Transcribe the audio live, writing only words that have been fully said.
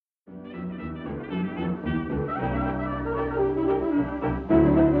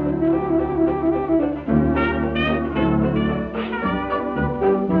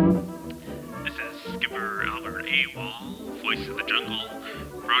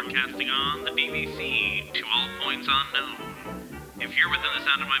broadcasting on the DVC to all points unknown. If you're within the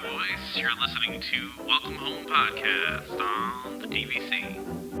sound of my voice, you're listening to Welcome Home Podcast on the DVC.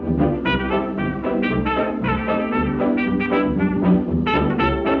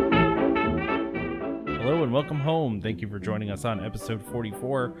 Hello and welcome home. Thank you for joining us on episode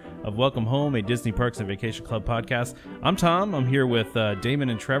 44 of Welcome Home, a Disney Parks and Vacation Club podcast. I'm Tom. I'm here with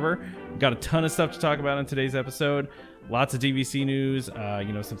Damon and Trevor. We've got a ton of stuff to talk about in today's episode. Lots of DVC news,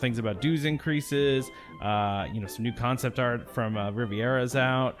 some things about dues increases, some new concept art from Riviera's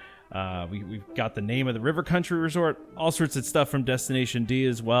out. We've got the name of the River Country Resort, all sorts of stuff from Destination D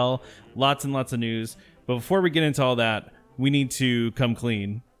as well. Lots and lots of news. But before we get into all that, we need to come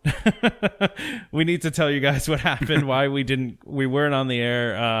clean. We need to tell you guys what happened, why we weren't on the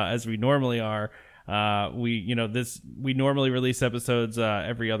air as we normally are. We normally release episodes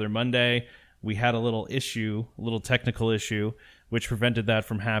every other Monday. We had a little technical issue, which prevented that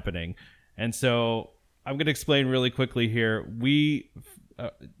from happening. And so I'm going to explain really quickly here. We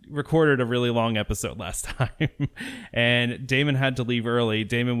recorded a really long episode last time, and Damon had to leave early.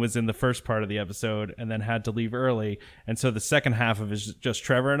 Damon was in the first part of the episode and then had to leave early. And so the second half of it is just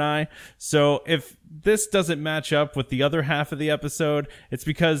Trevor and I. So if this doesn't match up with the other half of the episode, it's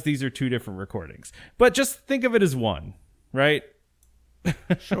because these are two different recordings. But just think of it as one, right?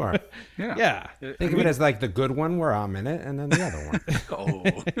 Sure. Yeah. Think of it as like the good one where I'm in it, and then the other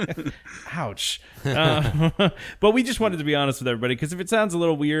one. Ouch. But we just wanted to be honest with everybody, because if it sounds a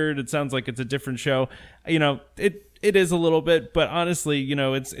little weird, it sounds like it's a different show. It is a little bit, but honestly,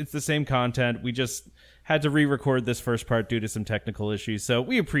 it's the same content. We just had to re-record this first part due to some technical issues. So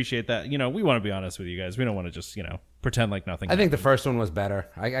we appreciate that. We want to be honest with you guys. We don't want to just, pretend like nothing happened. I think the first one was better.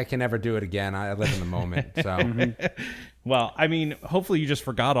 I can never do it again. I live in the moment. So, Well, I mean, hopefully you just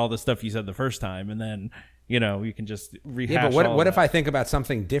forgot all the stuff you said the first time, and then, you can just rehash. Yeah, but what if I think about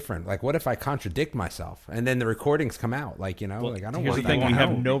something different? Like, what if I contradict myself and then the recordings come out? Like, I don't here's want the that. thing: we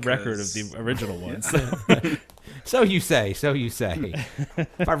have no record of the original ones. So you say.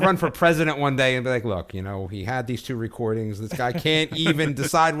 If I run for president one day and be like, look, he had these two recordings. This guy can't even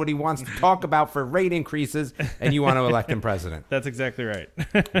decide what he wants to talk about for rate increases, and you want to elect him president. That's exactly right.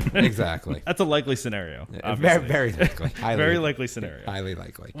 Exactly. That's a likely scenario. Very, very likely. Very likely scenario. Highly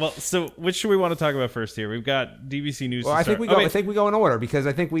likely. Well, so which should we want to talk about first here? We've got DVC news. Well, I think we go in order, because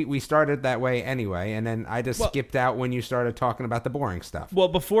I think we started that way anyway, and then I just skipped out when you started talking about the boring stuff. Well,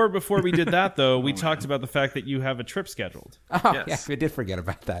 before we did that though, we talked about the fact that you have a trip scheduled. Oh, yes. Yeah, we did forget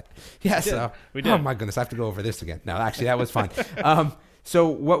about that. Yes, we did. Oh my goodness, I have to go over this again. No, actually, that was fun. So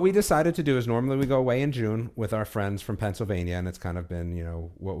what we decided to do is normally we go away in June with our friends from Pennsylvania, and it's kind of been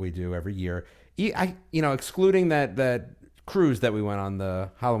what we do every year. Excluding that cruise that we went on, the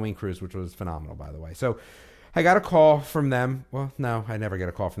Halloween cruise, which was phenomenal, by the way. So I got a call from them. Well, no, I never get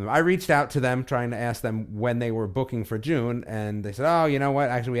a call from them. I reached out to them trying to ask them when they were booking for June, and they said, oh, you know what?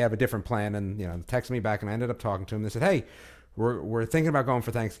 Actually, we have a different plan. And, texted me back, and I ended up talking to them. They said, hey, we're thinking about going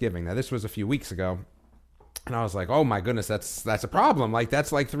for Thanksgiving. Now, this was a few weeks ago. And I was like, oh, my goodness, that's a problem. Like,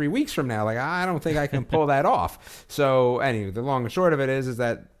 that's like 3 weeks from now. Like, I don't think I can pull that off. So, anyway, the long and short of it is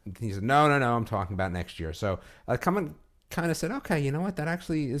that he said, no, I'm talking about next year. So I kind of said, okay, you know what? That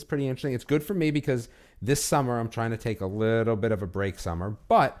actually is pretty interesting. It's good for me because this summer I'm trying to take a little bit of a break summer.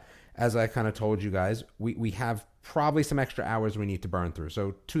 But as I kind of told you guys, we have probably some extra hours we need to burn through.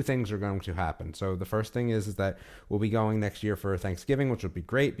 So two things are going to happen. So the first thing is that we'll be going next year for Thanksgiving, which will be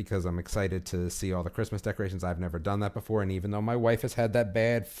great because I'm excited to see all the Christmas decorations. I've never done that before. And even though my wife has had that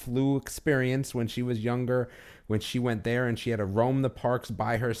bad flu experience when she was younger, when she went there and she had to roam the parks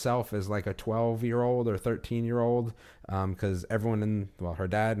by herself as like a 12-year-old or 13-year-old, because everyone her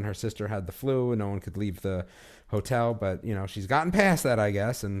dad and her sister had the flu and no one could leave the hotel, but she's gotten past that, I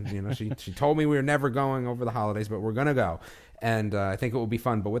guess, and she told me we were never going over the holidays, but we're gonna go, and I think it will be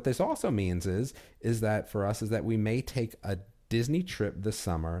fun. But what this also means is that for us is that we may take a Disney trip this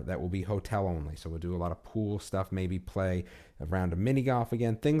summer that will be hotel only. So we'll do a lot of pool stuff, maybe play a round of mini golf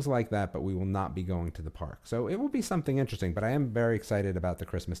again, things like that, but we will not be going to the park. So it will be something interesting, but I am very excited about the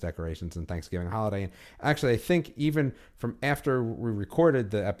Christmas decorations and Thanksgiving holiday. And actually, I think even from after we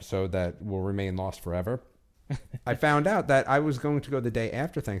recorded the episode that will remain lost forever, I found out that I was going to go the day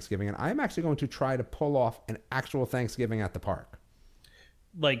after Thanksgiving, and I'm actually going to try to pull off an actual Thanksgiving at the park.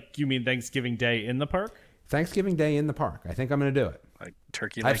 Like, you mean Thanksgiving Day in the park? Thanksgiving Day in the park. I think I'm going to do it. Like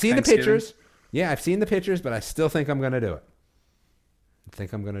turkey. I've seen the pictures. Yeah, I've seen the pictures, but I still think I'm going to do it.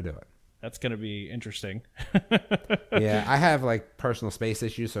 That's going to be interesting. Yeah, I have like personal space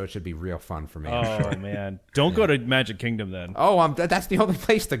issues, so it should be real fun for me. Oh man, don't go to Magic Kingdom then. Oh, that's the only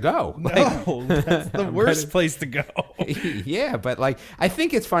place to go. No, that's the worst place to go. Yeah, but like I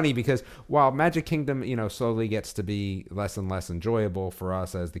think it's funny because while Magic Kingdom, slowly gets to be less and less enjoyable for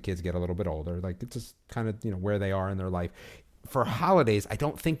us as the kids get a little bit older, like it's just kind of where they are in their life. For holidays, I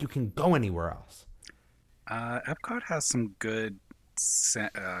don't think you can go anywhere else. Epcot has some good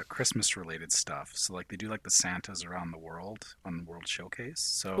Christmas related stuff. So like they do like the Santas around the world on the World Showcase.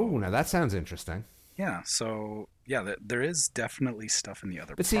 So oh, now that sounds interesting. Yeah, so yeah, there is definitely stuff in the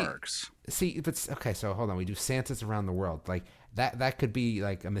other parks. Okay, so hold on. We do Santas around the world. Like that could be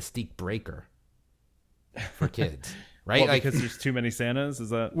like a mystique breaker for kids, right? Well, like because there's too many Santas. Is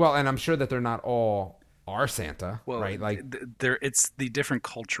that? Well, and I'm sure that they're not all our Santa, right? Like it's the different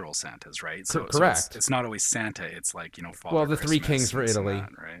cultural Santas, right? So correct. So it's not always Santa. It's like Father well, the Christmas, Three Kings for Italy,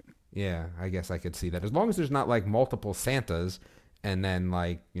 that, right? Yeah, I guess I could see that. As long as there's not like multiple Santas, and then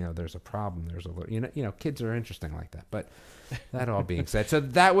like there's a problem. There's a little, kids are interesting like that. But that all being said, so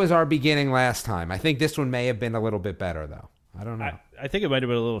that was our beginning last time. I think this one may have been a little bit better though. I don't know. I think it might have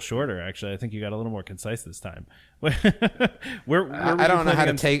been a little shorter. Actually, I think you got a little more concise this time. I don't know how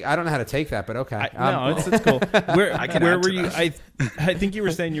to take that, but okay. No, it's cool. Where were you? I think you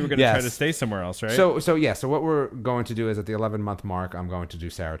were saying you were going to try to stay somewhere else, right? So what we're going to do is at the 11-month mark, I'm going to do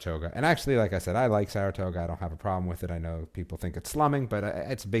Saratoga. And actually, like I said, I like Saratoga. I don't have a problem with it. I know people think it's slumming, but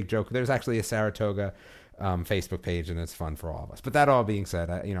it's a big joke. There's actually a Saratoga Facebook page, and it's fun for all of us. But that all being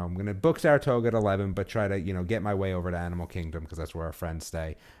said, I'm going to book Saratoga at 11, but try to get my way over to Animal Kingdom because that's where our friends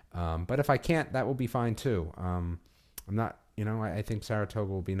stay. But if I can't, that will be fine too. I'm not, I think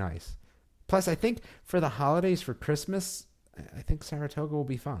Saratoga will be nice. Plus, I think for the holidays, for Christmas, I think Saratoga will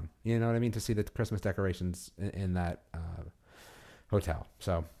be fun. You know what I mean? To see the Christmas decorations in that hotel.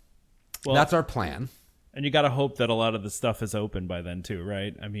 So that's our plan. And you got to hope that a lot of the stuff is open by then too,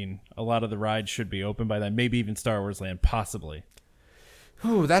 right? I mean, a lot of the rides should be open by then. Maybe even Star Wars Land, possibly.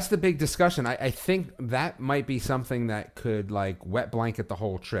 Ooh, that's the big discussion. I think that might be something that could like wet blanket the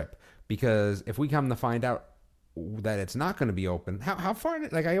whole trip. Because if we come to find out that it's not going to be open, how far?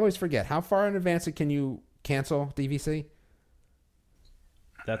 Like I always forget, how far in advance can you cancel DVC?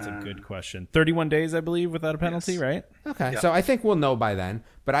 That's a good question. 31 days, I believe, without a penalty, yes. Right? Okay, yep. So I think we'll know by then.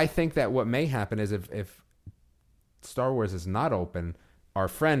 But I think that what may happen is if Star Wars is not open, our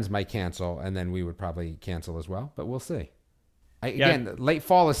friends might cancel, and then we would probably cancel as well. But we'll see. Again, late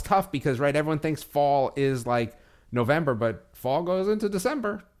fall is tough because, right, everyone thinks fall is like November, but fall goes into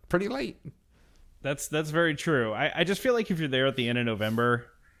December pretty late. That's very true. I just feel like if you're there at the end of November,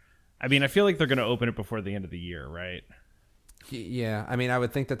 I mean, I feel like they're going to open it before the end of the year, right? Yeah, I mean, I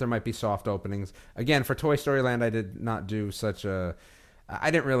would think that there might be soft openings. Again, for Toy Story Land, I did not do I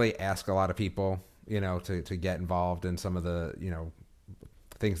didn't really ask a lot of people, to get involved in some of the,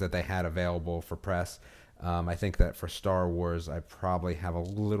 things that they had available for press. I think that for Star Wars, I probably have a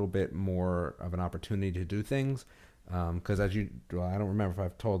little bit more of an opportunity to do things. Because I don't remember if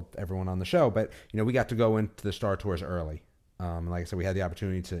I've told everyone on the show, but, we got to go into the Star Tours early. Like I said, we had the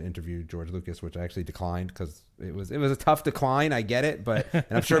opportunity to interview George Lucas, which I actually declined because it was a tough decline. I get it, and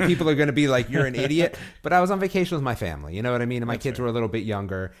I'm sure people are going to be like, "You're an idiot." But I was on vacation with my family, you know what I mean? And my kids were a little bit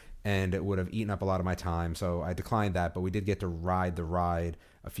younger, and it would have eaten up a lot of my time, so I declined that. But we did get to ride the ride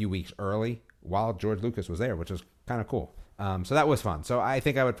a few weeks early while George Lucas was there, which was kind of cool. So that was fun. So I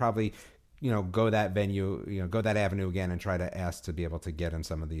think I would probably, go that venue, go that avenue again, and try to ask to be able to get in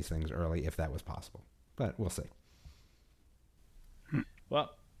some of these things early if that was possible. But we'll see. Well,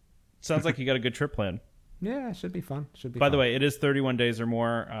 sounds like you got a good trip plan. Yeah, it should be fun. By the way, it is 31 days or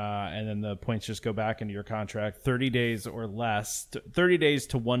more, and then the points just go back into your contract. 30 days or less, 30 days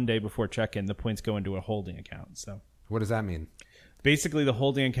to 1 day before check-in, the points go into a holding account. So, what does that mean? Basically, the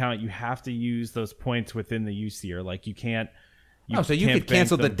holding account, you have to use those points within the use year. Like you can't. So you could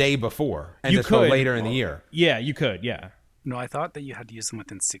cancel the day before and just go later in the year. Yeah, you could. Yeah. No, I thought that you had to use them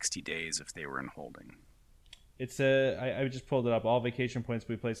within 60 days if they were in holding. It's I just pulled it up. All vacation points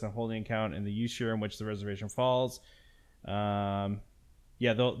will be placed in a holding account in the use year in which the reservation falls. They'll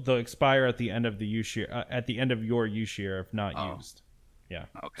expire at the end of the use year, at the end of your use year if not used. Yeah.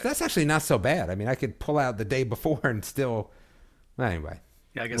 Okay. So that's actually not so bad. I mean, I could pull out the day before and still. Anyway.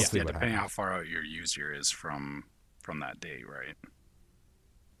 Yeah, I guess depending how far out your use year is from that day, right?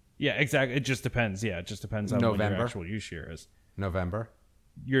 Yeah, exactly. It just depends. Yeah, it just depends on when your actual use year is. November.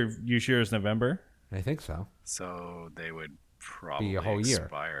 Your use year is November. I think so. So they would probably be a whole year.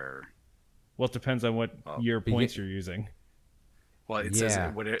 Expire. Well, it depends on what year points you're using. Well, it says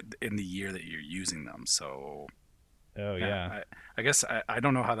in the year that you're using them. So Oh yeah. I guess I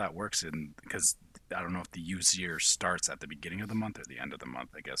don't know how that works because I don't know if the use year starts at the beginning of the month or the end of the month.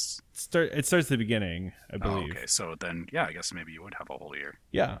 I guess It starts at the beginning, I Oh, believe. okay, so then I guess maybe you would have a whole year.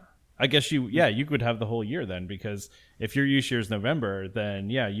 Yeah. I guess you could have the whole year then, because if your use year is November, then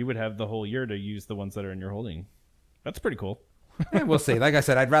you would have the whole year to use the ones that are in your holding. That's pretty cool. Yeah, we'll see. Like I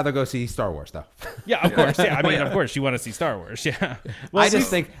said, I'd rather go see Star Wars though. Yeah, of course. Yeah, I mean, of course you want to see Star Wars. Yeah. Well, I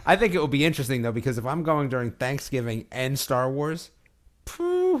think it will be interesting though, because if I'm going during Thanksgiving and Star Wars,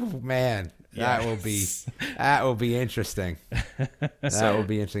 man, that will be interesting. That will be interesting. It'll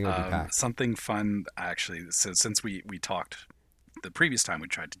be packed. Something fun actually. So since we talked the previous time we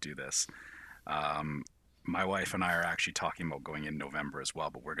tried to do this, my wife and I are actually talking about going in November as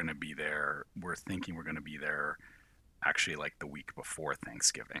well. But we're going to be there. We're thinking we're going to be there actually like the week before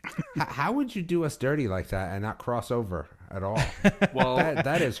Thanksgiving. How would you do us dirty like that and not cross over at all? Well,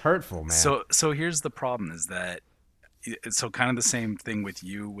 that is hurtful, man. So here's the problem: is that so kind of the same thing with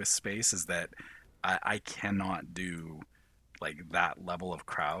you with space is that I cannot do like that level of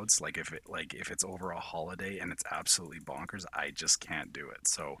crowds. Like if it's over a holiday and it's absolutely bonkers, I just can't do it.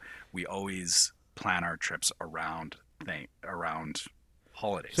 So we always plan our trips around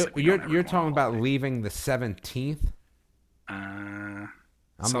holidays. So like you're talking about leaving the 17th? I'm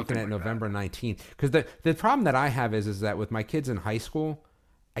I'm looking at November 19th. Because the problem that I have is that with my kids in high school,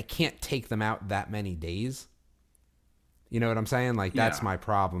 I can't take them out that many days. You know what I'm saying? Like, that's my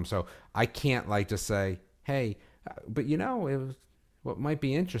problem. So I can't, like, just say, hey, but what might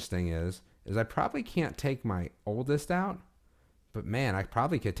be interesting is I probably can't take my oldest out, but man, I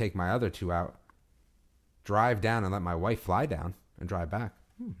probably could take my other two out, drive down and let my wife fly down and drive back.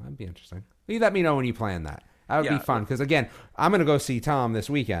 That'd be interesting. You let me know when you plan that. That would be fun. Because, again, I'm going to go see Tom this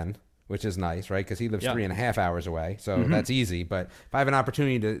weekend, which is nice, right? Because he lives 3.5 hours away. So that's easy. But if I have an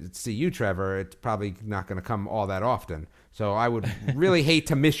opportunity to see you, Trevor, it's probably not going to come all that often. So I would really hate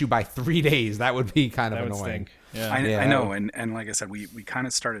to miss you by 3 days. That would be kind of annoying. Yeah. I know. And like I said, we kind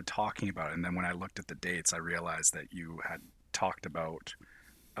of started talking about it. And then when I looked at the dates, I realized that you had talked about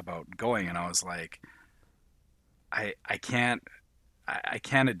going. And I was like, I can't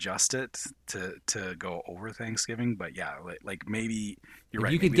adjust it to go over Thanksgiving, but like maybe you're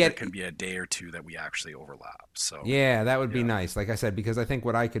right. Maybe there can be a day or two that we actually overlap. So yeah, that would be nice. Like I said, because I think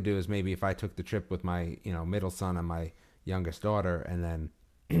what I could do is maybe if I took the trip with my middle son and my youngest daughter, and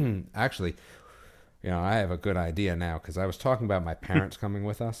then actually, I have a good idea now because I was talking about my parents coming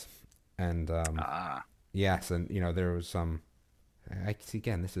with us, and yes, and there was some.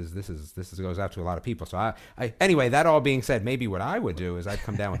 Again, this goes out to a lot of people. So anyway, that all being said, maybe what I would do is I'd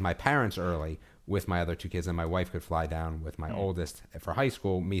come down with my parents early with my other two kids, and my wife could fly down with my oldest for high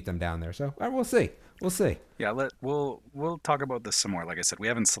school, meet them down there. So we'll see. Yeah, we'll talk about this some more. Like I said, we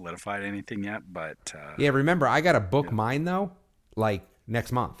haven't solidified anything yet, but remember, I got to book mine though, like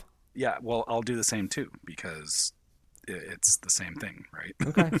next month. Yeah, well, I'll do the same too because it's the same thing, right?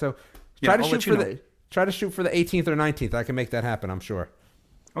 Okay, so try to shoot for the 18th or 19th. I can make that happen, I'm sure.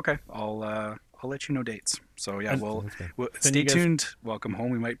 Okay, I'll let you know dates. So yeah, we'll stay tuned. Welcome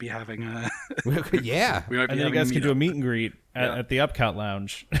home. We might be having a yeah. We might be and then you guys can do a meet and greet at the Upcount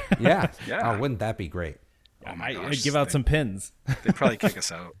Lounge. Yeah. Oh, wouldn't that be great? Oh my gosh, I'd give out some pins. They'd probably kick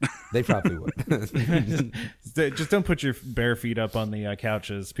us out. They probably would. Just don't put your bare feet up on the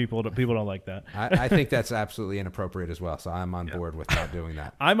couches. People don't like that. I think that's absolutely inappropriate as well. So I'm on board with not doing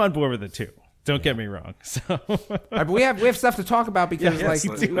that. I'm on board with it too. Don't get me wrong. So but we have stuff to talk about because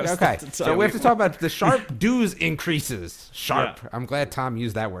so we have to talk about the sharp dues increases. Sharp. Yeah. I'm glad Tom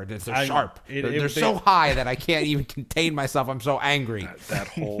used that word. They're sharp. They're so high that I can't even contain myself. I'm so angry. That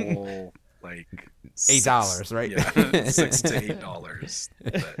whole like $8, right? Yeah, $6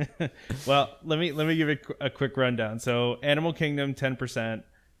 to $8. Well, let me give it a quick rundown. So Animal Kingdom 10%.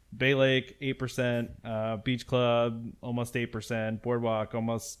 Bay Lake 8%, Beach Club almost 8%, Boardwalk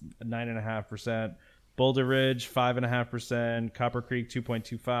almost 9.5%, Boulder Ridge 5.5%, Copper Creek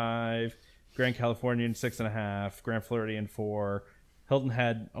 2.25%, Grand Californian 6.5%, Grand Floridian 4%, Hilton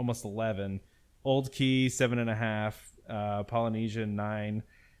Head almost 11%, Old Key 7.5%, Polynesian 9%,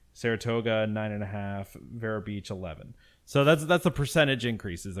 Saratoga 9.5%, Vero Beach 11%. So that's the percentage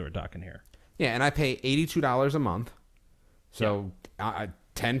increases that we're talking here. Yeah, and I pay $82 a month. So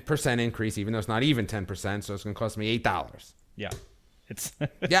 10% increase, even though it's not even 10%, so it's going to cost me $8. Yeah. It's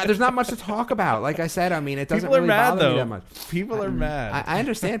there's not much to talk about. Like I said, I mean, it doesn't really bother me that much. People are mad. I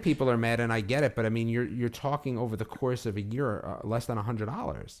understand people are mad, and I get it, but I mean, you're talking over the course of a year, less than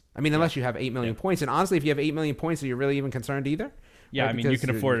 $100. I mean, unless you have 8 million points, and honestly, if you have 8 million points, are you really even concerned either? Yeah, right? I mean, you can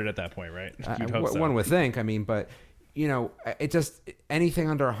afford it at that point, right? One would think. I mean, but it just anything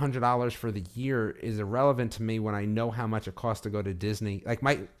under $100 for the year is irrelevant to me when I know how much it costs to go to Disney. Like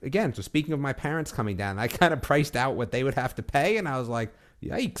so speaking of my parents coming down, I kind of priced out what they would have to pay, and I was like,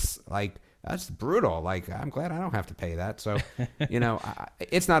 yikes, like that's brutal. Like I'm glad I don't have to pay that. So,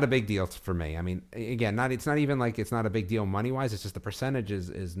 it's not a big deal for me. I mean, again, it's not even like it's not a big deal money wise. It's just the percentage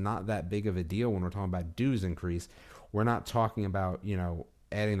is not that big of a deal when we're talking about dues increase. We're not talking about,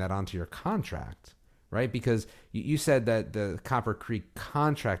 adding that onto your contract. Right, because you said that the Copper Creek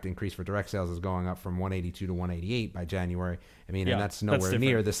contract increase for direct sales is going up from 182 to 188 by January. I mean, and that's nowhere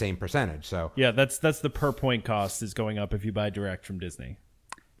near the same percentage. So yeah, that's the per point cost is going up if you buy direct from Disney.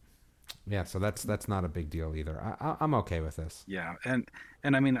 Yeah, so that's not a big deal either. I'm okay with this. Yeah, and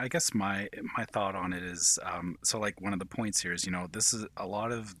I mean, I guess my thought on it is, so like one of the points here is, this is a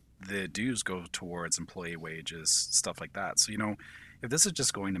lot of the dues go towards employee wages, stuff like that. So if this is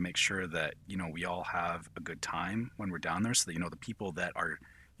just going to make sure that, we all have a good time when we're down there, so that, the people that are,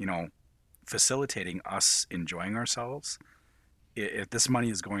 facilitating us enjoying ourselves, if this money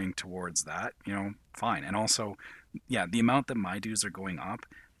is going towards that, fine. And also, yeah, the amount that my dues are going up,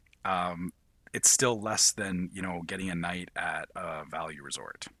 it's still less than, getting a night at a value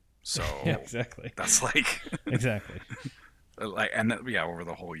resort. So yeah, exactly. That's like, exactly. Like, and over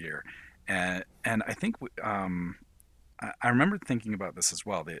the whole year. And I think, I remember thinking about this as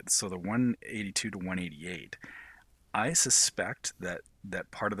well. So the 182 to 188, I suspect that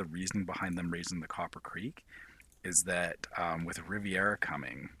part of the reasoning behind them raising the Copper Creek is that with Riviera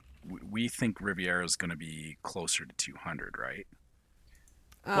coming, we think Riviera is going to be closer to 200, right?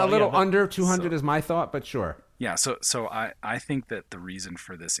 A little under 200 is my thought, but sure. Yeah, so I think that the reason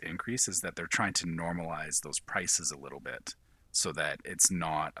for this increase is that they're trying to normalize those prices a little bit so that it's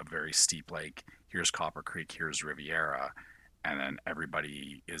not a very steep, like, here's Copper Creek, here's Riviera, and then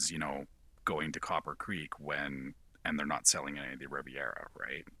everybody is, going to Copper Creek and they're not selling any of the Riviera,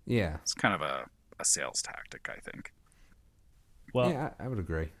 right? Yeah. It's kind of a sales tactic, I think. Well, yeah, I would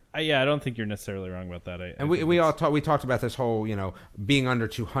agree. I don't think you're necessarily wrong about that. We talked about this whole, being under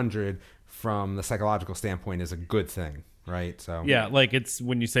 200 from the psychological standpoint is a good thing, right? So yeah, like it's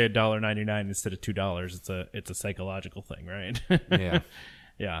when you say $1.99 instead of $2, it's a psychological thing, right? Yeah.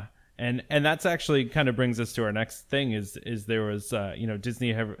 Yeah. And that's actually kind of brings us to our next thing is there was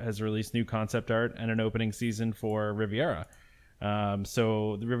Disney has released new concept art and an opening season for Riviera.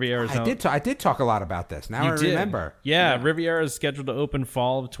 So the Riviera is I did talk a lot about this. Now I remember. Yeah, Riviera is scheduled to open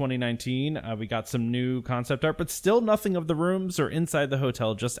fall of 2019. We got some new concept art, but still nothing of the rooms or inside the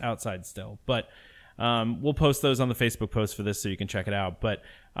hotel, just outside still. But we'll post those on the Facebook post for this so you can check it out. But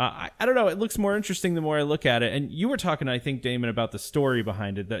I don't know. It looks more interesting the more I look at it. And you were talking, I think, Damon, about the story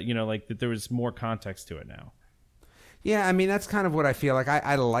behind it, that, that there was more context to it now. Yeah, I mean, that's kind of what I feel like.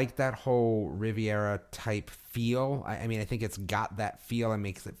 I like that whole Riviera type feel. I mean, I think it's got that feel and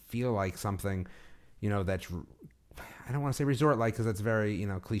makes it feel like something, that's, I don't want to say resort-like because that's very,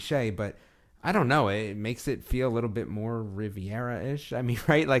 cliche, but I don't know. It makes it feel a little bit more Riviera-ish. I mean,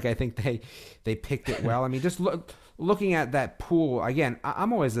 right? Like, I think they picked it well. I mean, just looking at that pool, again,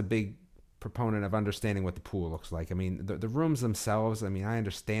 I'm always a big proponent of understanding what the pool looks like. I mean, the rooms themselves, I mean, I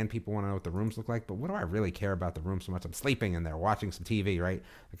understand people want to know what the rooms look like, but what do I really care about the room so much? I'm sleeping in there, watching some TV, right?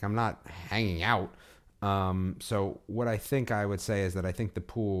 Like, I'm not hanging out. So what I think I would say is that I think the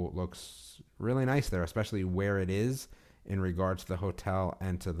pool looks really nice there, especially where it is in regards to the hotel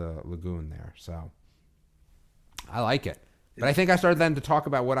and to the lagoon there. So I like it. But I think I started then to talk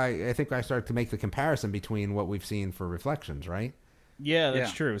about what I think I started to make the comparison between what we've seen for Reflections, right? Yeah,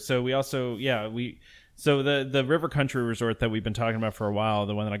 that's true. So we also, so the River Country Resort that we've been talking about for a while,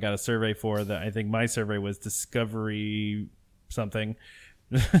 the one that I got a survey for, that I think my survey was Discovery something,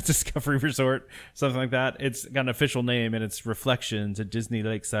 Discovery Resort, something like that. It's got an official name and it's Reflections at Disney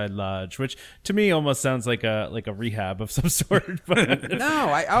Lakeside Lodge, which to me almost sounds like a rehab of some sort. But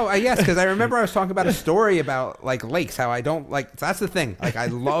no, yes, because I remember I was talking about a story about like lakes, how I don't like. That's the thing. Like I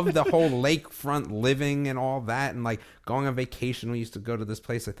love the whole lakefront living and all that, and like going on vacation. We used to go to this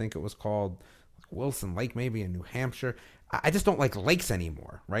place. I think it was called Wilson Lake, maybe in New Hampshire. I just don't like lakes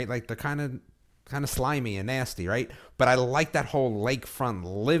anymore, right? Like they're kind of slimy and nasty, right? But I like that whole lakefront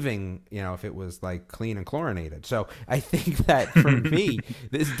living, if it was like clean and chlorinated. So I think that for me,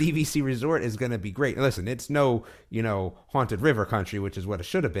 this DVC resort is going to be great. Listen, it's no, haunted river country, which is what it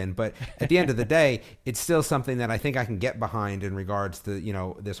should have been. But at the end of the day, it's still something that I think I can get behind in regards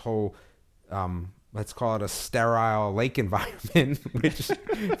to, this whole let's call it a sterile lake environment, which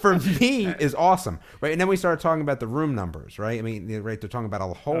for me is awesome, right? And then we started talking about the room numbers, right? I mean, right, they're talking about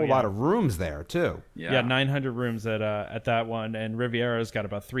a whole lot of rooms there too. Yeah, 900 rooms at that one, and Riviera's got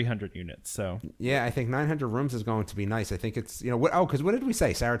about 300 units. So yeah, I think 900 rooms is going to be nice. I think it's because what did we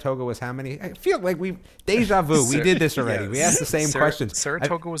say? Saratoga was how many? I feel like we deja vu. We did this already. We asked the same questions.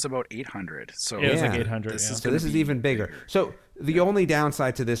 Saratoga was about 800. So it was like 800. This is even bigger. So the only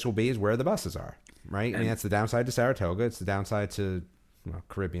downside to this will be is where the buses are. Right? I mean, that's the downside to Saratoga. It's the downside to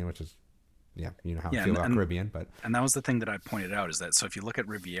Caribbean, which is, you know how I feel about Caribbean. And that was the thing that I pointed out is that, so if you look at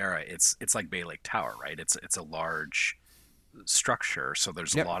Riviera, it's like Bay Lake Tower, right? It's a large structure, so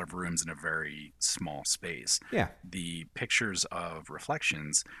there's a lot of rooms in a very small space. Yeah. The pictures of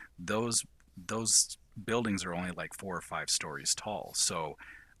reflections, those buildings are only like 4 or 5 stories tall. So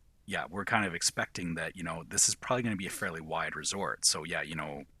yeah, we're kind of expecting that, this is probably going to be a fairly wide resort. So yeah,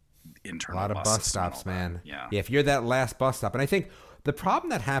 internal a lot of bus stops, man. Yeah, if you're that last bus stop. And I think the problem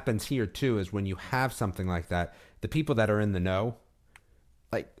that happens here too is when you have something like that, the people that are in the know,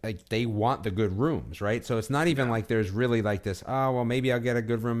 like they want the good rooms, right? So it's not even like there's really like this, oh well, maybe I'll get a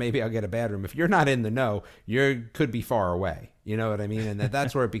good room, maybe I'll get a bad room. If you're not in the know, you could be far away, you know what I mean? And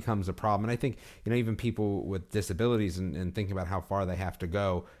that's where it becomes a problem. And I think even people with disabilities and thinking about how far they have to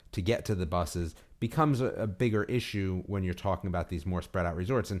go to get to the buses becomes a bigger issue when you're talking about these more spread out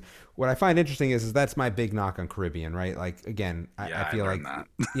resorts. And what I find interesting is that's my big knock on Caribbean, right? Like again, I feel like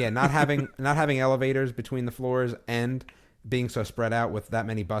not having elevators between the floors and being so spread out with that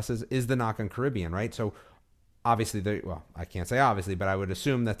many buses is the knock on Caribbean, right? So obviously I can't say obviously, but I would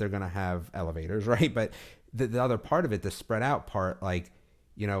assume that they're going to have elevators, right? But the other part of it, the spread out part,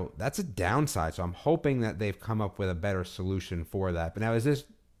 that's a downside. So I'm hoping that they've come up with a better solution for that. But now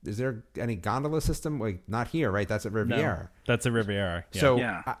is there any gondola system? Like not here, right? That's at Riviera. No, that's at Riviera. Yeah.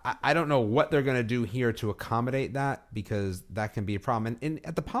 So I don't know what they're going to do here to accommodate that, because that can be a problem. And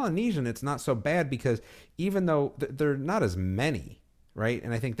at the Polynesian, it's not so bad because even though they're not as many, right?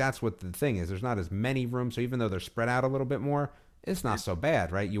 And I think that's what the thing is. There's not as many rooms. So even though they're spread out a little bit more, it's not so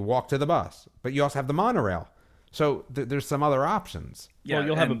bad, right? You walk to the bus, but you also have the monorail. So there's some other options. Yeah, well,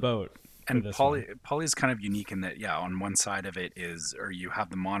 you'll have a boat. And Poly's kind of unique in that, on one side of it you have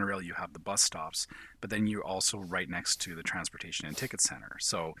the monorail, you have the bus stops, but then you're also right next to the transportation and ticket center.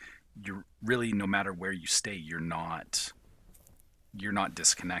 So you're really, no matter where you stay, you're not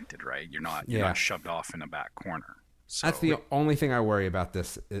disconnected, right? You're not shoved off in a back corner. So that's the only thing I worry about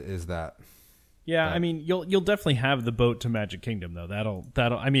this is that. Yeah, I mean, you'll definitely have the boat to Magic Kingdom though. That'll.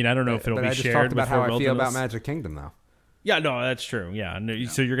 I mean, I don't know if it'll be shared. But I just talked about how I feel about Magic Kingdom though. Yeah, no, that's true. Yeah,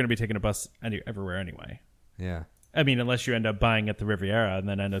 so you're going to be taking a bus everywhere anyway. Yeah. I mean, unless you end up buying at the Riviera and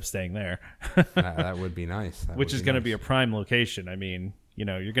then end up staying there. That would be nice. Which is going to be a prime location. I mean,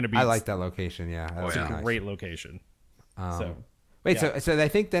 you're going to be... I like that location, yeah. It's a great location. So I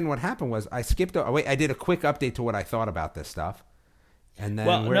think then what happened was I skipped... I did a quick update to what I thought about this stuff. And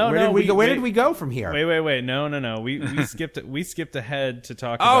then where did we go from here? Wait. No. We skipped ahead to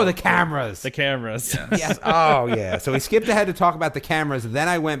talk about the cameras. The cameras. Yes. Oh, yeah. So we skipped ahead to talk about the cameras. Then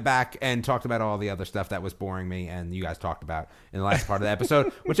I went back and talked about all the other stuff that was boring me and you guys talked about in the last part of the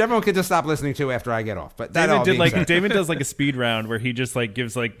episode, which everyone could just stop listening to after I get off. But Damon does like a speed round where he just like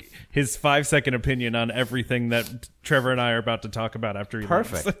gives like his 5-second opinion on everything that Trevor and I are about to talk about after he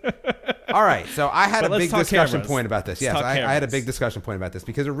Perfect. leaves. All right, so I had a big discussion point about this. Yes, I had a big discussion point about this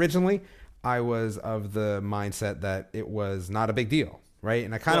because originally I was of the mindset that it was not a big deal, right?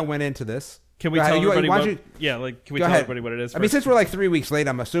 And I kind of went into this. Can we tell everybody what it is? I mean, since we're like 3 weeks late,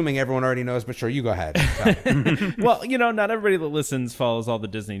 I'm assuming everyone already knows, but sure, you go ahead. Well, not everybody that listens follows all the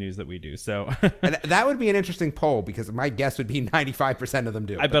Disney news that we do, so... And that would be an interesting poll, because my guess would be 95% of them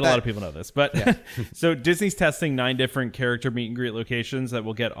do. I bet a lot of people know this, but... Yeah. So Disney's testing 9 different character meet and greet locations that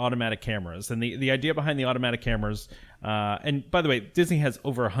will get automatic cameras, and the idea behind the automatic cameras... and by the way, Disney has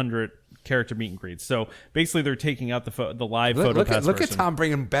over 100 character meet and greets. So basically, they're taking out the live PhotoPass. Look at Tom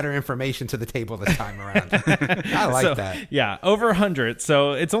bringing better information to the table this time around. I like that. Yeah, over 100.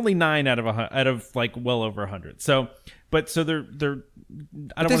 So it's only 9 out of like well over 100. So they're.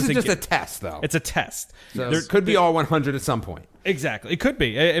 I don't this want to is just a test, though. It's a test. So there could be all 100 at some point. Exactly, it could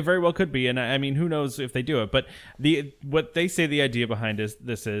be. It very well could be, and I mean, who knows if they do it? But what they say the idea behind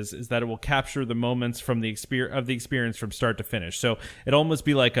this is that it will capture the moments from the experience from start to finish. So it'll almost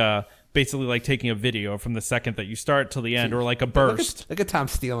be like a basically like taking a video from the second that you start till the end, or like a burst. Look at Tom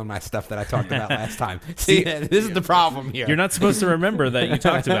stealing my stuff that I talked about last time. See, this is the problem here. You're not supposed to remember that you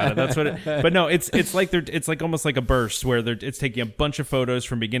talked about it. That's what. But no, it's like almost like a burst where it's taking a bunch of photos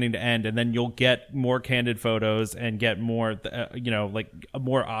from beginning to end, and then you'll get more candid photos and get more, like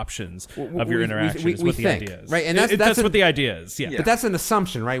more options of your interactions. What the idea is, right? And that's what the idea is. Yeah, but that's an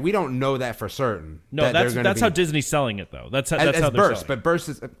assumption, right? We don't know that for certain. No, that's how Disney's selling it, though. That's how they're burst. selling. But burst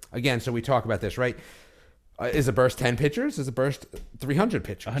is again. So we talk about this, right? Is a burst 10 pictures? Is a burst 300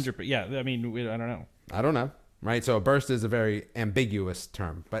 pictures? 100. Yeah, I mean, I don't know. Right? So a burst is a very ambiguous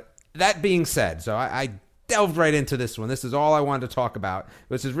term. But that being said, so I delved right into this one. This is all I wanted to talk about,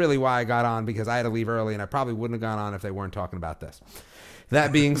 which is really why I got on, because I had to leave early, and I probably wouldn't have gone on if they weren't talking about this.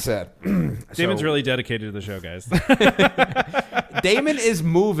 That being said, Damon's really dedicated to the show, guys. Damon is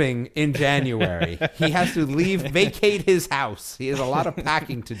moving in January. He has to vacate his house. He has a lot of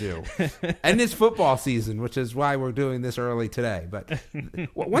packing to do. And it's football season, which is why we're doing this early today. But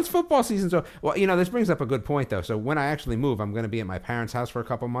once football season's over, this brings up a good point, though. So when I actually move, I'm going to be at my parents' house for a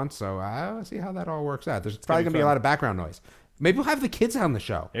couple months. So I'll see how that all works out. There's probably going to be a lot of background noise. Maybe we'll have the kids on the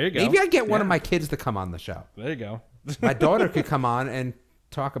show. There you go. Maybe I get one of my kids to come on the show. There you go. My daughter could come on and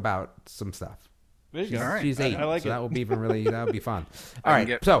talk about some stuff. There you go. She's, All right. she's 8, I like so it. that will be fun. All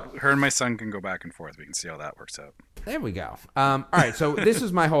right, so her and my son can go back and forth. We can see how that works out. There we go. All right, so this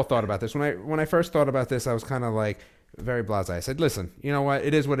is my whole thought about this. When I first thought about this, I was kind of like very blasé. I said, listen, you know what?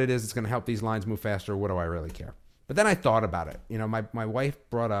 It is what it is. It's going to help these lines move faster. What do I really care? But then I thought about it. My wife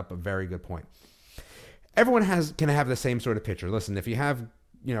brought up a very good point. Everyone can have the same sort of picture. Listen, if you have,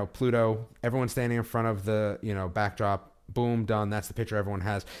 Pluto, everyone standing in front of the, backdrop, boom, done. That's the picture everyone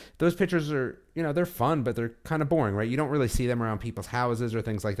has. Those pictures are, they're fun, but they're kind of boring, right? You don't really see them around people's houses or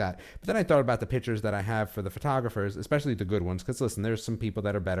things like that. But then I thought about the pictures that I have for the photographers, especially the good ones, because listen, there's some people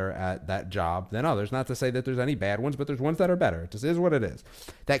that are better at that job than others. Not to say that there's any bad ones, but there's ones that are better. It just is what it is.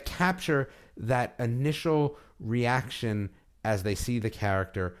 That capture that initial reaction as they see the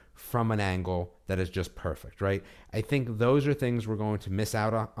character from an angle that is just perfect, right? I think those are things we're going to miss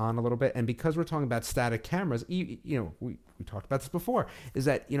out on a little bit. And because we're talking about static cameras, we talked about this before, is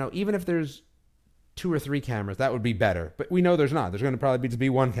that, even if there's 2 or 3 cameras, that would be better. But we know there's not. There's going to probably just be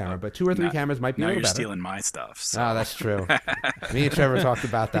 1 camera, but 2 or 3 cameras might be a little better. Now you're stealing my stuff. So. Oh, that's true. Me and Trevor talked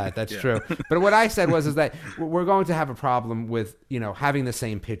about that. That's true. But what I said is that we're going to have a problem with, having the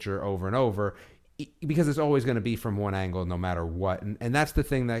same picture over and over, because it's always going to be from one angle no matter what. And that's the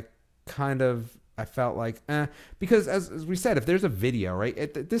thing that kind of I felt like, because as we said, if there's a video, right,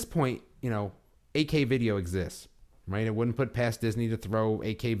 at this point, 8K video exists, right? It wouldn't put past Disney to throw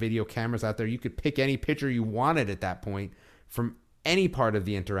 8K video cameras out there. You could pick any picture you wanted at that point from any part of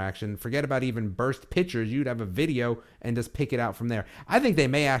the interaction. Forget about even burst pictures. You'd have a video and just pick it out from there. I think they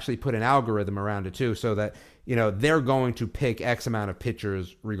may actually put an algorithm around it too, so that, they're going to pick X amount of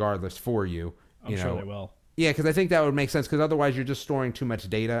pictures regardless for you. I'm sure they will. Yeah, because I think that would make sense, because otherwise you're just storing too much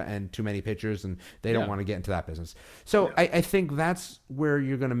data and too many pictures, and they don't want to get into that business. So I think that's where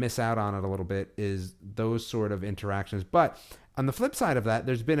you're going to miss out on it a little bit, is those sort of interactions. But on the flip side of that,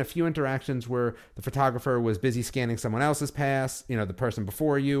 there's been a few interactions where the photographer was busy scanning someone else's pass, the person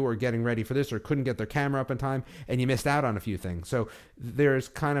before you, or getting ready for this, or couldn't get their camera up in time, and you missed out on a few things. So there's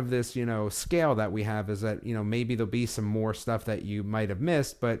kind of this, scale that we have, is that, maybe there'll be some more stuff that you might have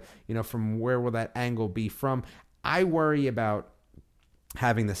missed, but, from where will that angle be from? I worry about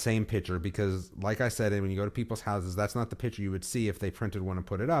having the same picture, because like I said, when you go to people's houses, that's not the picture you would see if they printed one and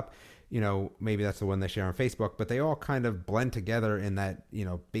put it up. Maybe that's the one they share on Facebook, but they all kind of blend together in that,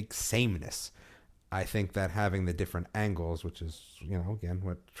 big sameness. I think that having the different angles, which is, again,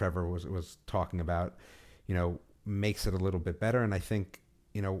 what Trevor was talking about, makes it a little bit better. And I think,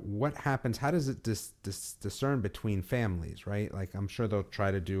 what happens, how does it discern between families, right? Like, I'm sure they'll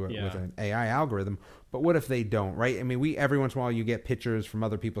try to do it with an AI algorithm, but what if they don't, right? I mean, every once in a while you get pictures from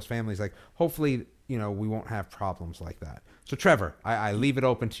other people's families. Like, hopefully, we won't have problems like that. So Trevor, I leave it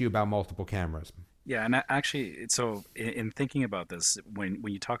open to you about multiple cameras. Yeah, and actually, so in thinking about this, when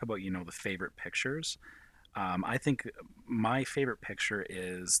you talk about, the favorite pictures, I think my favorite picture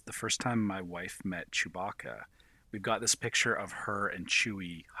is the first time my wife met Chewbacca. We've got this picture of her and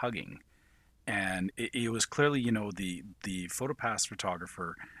Chewie hugging, and it was clearly, the PhotoPass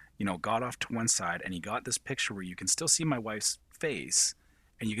photographer, got off to one side, and he got this picture where you can still see my wife's face,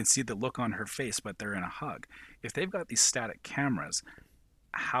 and you can see the look on her face, but they're in a hug. If they've got these static cameras,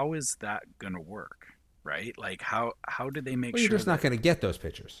 how is that going to work, right? Like, how do they make sure? You're just not going to get those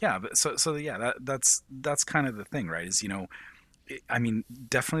pictures. Yeah, but so yeah, that's kind of the thing, right? Is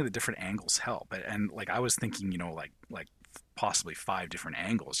definitely the different angles help, and like I was thinking, like possibly 5 different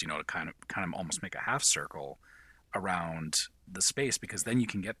angles, to kind of almost make a half circle around the space, because then you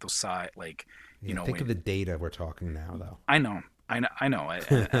can get those side, like, think of the data we're talking now, though. I know,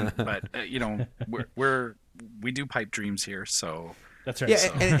 but we do pipe dreams here, so that's right. Yeah,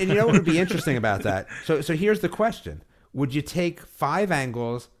 So. and you know what would be interesting about that? So here's the question: would you take 5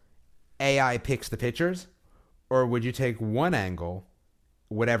 angles, AI picks the pictures, or would you take 1 angle,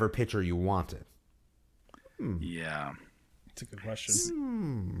 whatever picture you wanted? Yeah. That's a good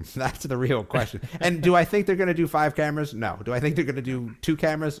question. That's the real question. And do I think they're going to do 5 cameras? No. Do I think they're going to do 2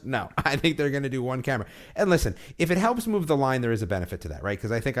 cameras? No. I think they're going to do 1 camera. And listen, if it helps move the line, there is a benefit to that, right?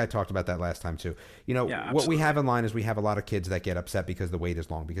 Because I think I talked about that last time too. What we have in line is we have a lot of kids that get upset because the wait is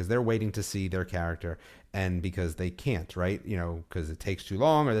long, because they're waiting to see their character and because they can't, right? Because it takes too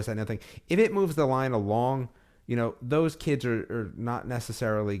long or this, that, and other thing. If it moves the line along, those kids are not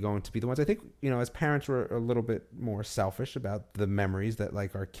necessarily going to be the ones. I think, as parents, we're a little bit more selfish about the memories that,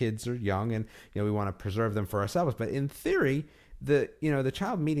 like, our kids are young and, we want to preserve them for ourselves. But in theory, the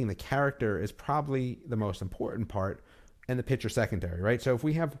child meeting the character is probably the most important part, and the picture secondary, right? So if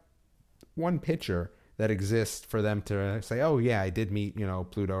we have 1 picture that exists for them to say, oh yeah, I did meet,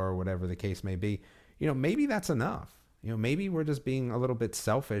 Pluto or whatever the case may be, maybe that's enough. Maybe we're just being a little bit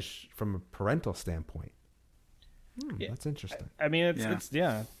selfish from a parental standpoint. That's interesting. I mean, it's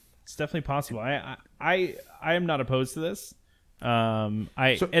definitely possible. I am not opposed to this. Go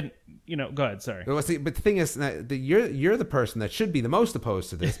ahead. Sorry. Well, see, but the thing is, you're the person that should be the most opposed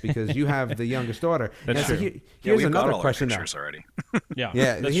to this because you have the youngest daughter. That's true. So here's another question. Pictures already. Yeah.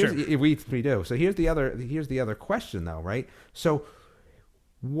 That's true. We do. So here's the other question, though, right? So,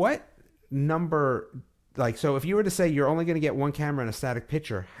 what number? Like, so if you were to say you're only going to get 1 camera and a static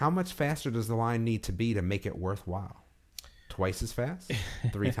picture, how much faster does the line need to be to make it worthwhile? Twice as fast?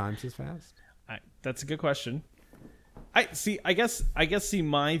 3 times as fast? That's a good question. I guess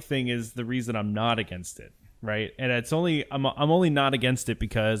my thing is the reason I'm not against it, right? And it's only I'm only not against it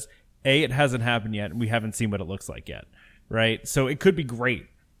because it hasn't happened yet and we haven't seen what it looks like yet, right? So it could be great.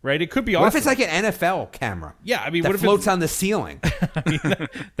 Right, it could be awesome. What if it's like an NFL camera? Yeah, I mean, that what if floats on the ceiling? I mean,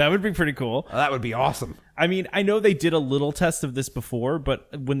 that would be pretty cool. Well, that would be awesome. I mean, I know they did a little test of this before, but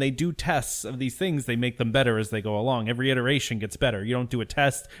when they do tests of these things, they make them better as they go along. Every iteration gets better. You don't do a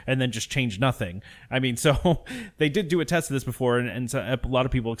test and then just change nothing. I mean, so they did do a test of this before, and so a lot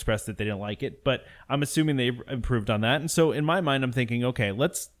of people expressed that they didn't like it, but I'm assuming they improved on that. And so in my mind, I'm thinking, okay,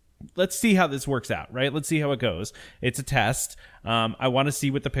 let's see how this works out, right? Let's see how it goes. It's a test. I want to see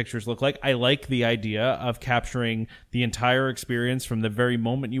what the pictures look like. I like the idea of capturing the entire experience from the very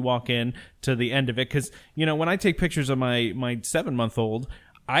moment you walk in to the end of it. Because, when I take pictures of my 7-month-old,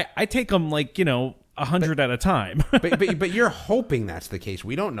 I take them 100 at a time. but you're hoping that's the case.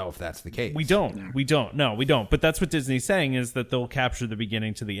 We don't know if that's the case. We don't. No, we don't. But that's what Disney's saying, is that they'll capture the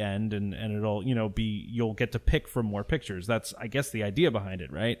beginning to the end, and it'll you'll get to pick from more pictures. That's, I guess, the idea behind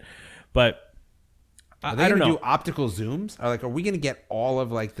it, right? But are they I don't going to know. do optical zooms? Are we going to get all of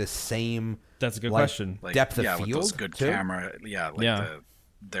the same? That's a good question. Depth of field, with those good too? camera. Yeah.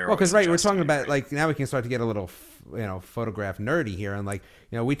 Because we're talking about now we can start to get a little photograph nerdy here,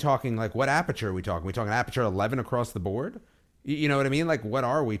 and we talking what aperture are we talking? We talking aperture 11 across the board? You know what I mean? What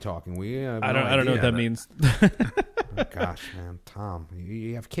are we talking? I don't know what that means. Oh, gosh, man, Tom,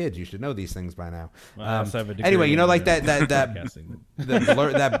 you have kids. You should know these things by now. Well, I also have a degree anyway, in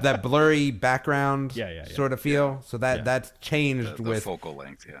that blurry background sort of feel. So that's changed the with focal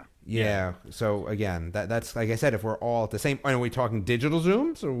length. Yeah. So again, that's like I said, if we're all at the same, are we talking digital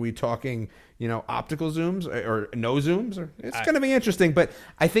zooms? Or are we talking, optical zooms or no zooms? Or it's going to be interesting. But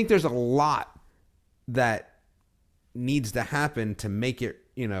I think there's a lot that needs to happen to make it,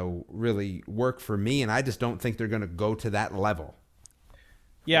 really work for me. And I just don't think they're going to go to that level.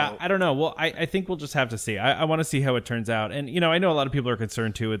 Yeah, I don't know. Well, I think we'll just have to see. I want to see how it turns out. And, I know a lot of people are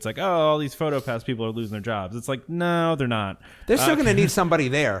concerned, too. It's like, oh, all these PhotoPass people are losing their jobs. It's like, no, they're not. They're still going to need somebody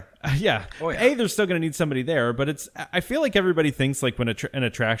there. Yeah. Oh, yeah. They're still going to need somebody there. But I feel like everybody thinks when an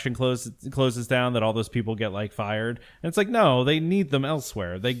attraction closes down that all those people get fired. And it's like, no, they need them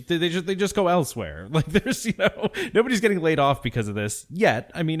elsewhere. They just go elsewhere. There's, nobody's getting laid off because of this yet.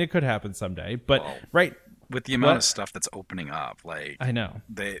 I mean, it could happen someday. But right. With the amount of stuff that's opening up, I know.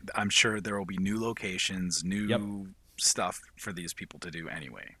 I'm sure there will be new locations, new stuff for these people to do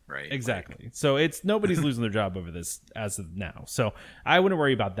anyway, right? Exactly. So nobody's losing their job over this as of now. So I wouldn't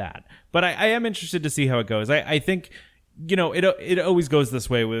worry about that. But I am interested to see how it goes. I think, it always goes this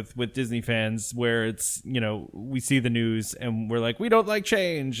way with Disney fans, where it's, we see the news and we're like, we don't like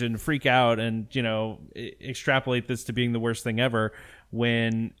change, and freak out and, extrapolate this to being the worst thing ever.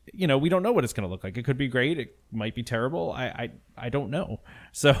 when, you know, we don't know what it's going to look like. It could be great. It might be terrible. I don't know.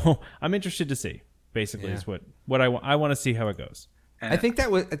 So I'm interested to see, basically, is what I want to see how it goes. And I think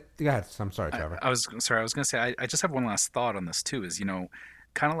that was, go ahead. I'm sorry, Trevor. I was going to say, I just have one last thought on this too, is, you know,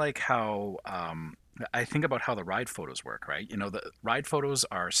 kind of like how, I think about how the ride photos work, right? You know, the ride photos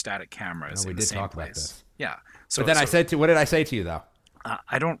are static cameras in the same place. About this. Yeah. So, but then what did I say to you though?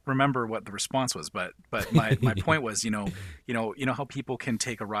 I don't remember what the response was, but my point was, you know how people can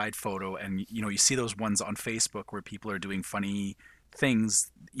take a ride photo, and you know, you see those ones on Facebook where people are doing funny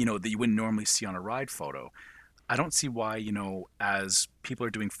things, you know, that you wouldn't normally see on a ride photo. I don't see why, you know, as people are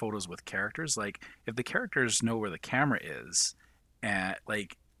doing photos with characters, like if the characters know where the camera is, and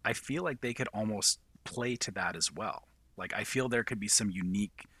like I feel like they could almost play to that as well. Like I feel there could be some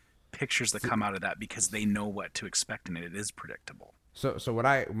unique pictures that come out of that because they know what to expect and it is predictable. So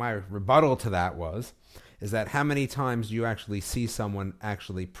what my rebuttal to that is that how many times you actually see someone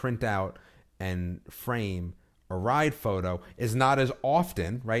actually print out and frame a ride photo is not as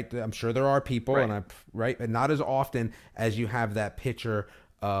often, right? I'm sure there are people, right, but not as often as you have that picture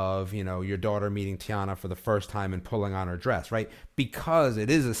of, you know, your daughter meeting Tiana for the first time and pulling on her dress, right? Because it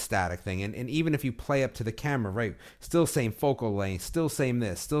is a static thing. And even if you play up to the camera, right, still same focal length, still same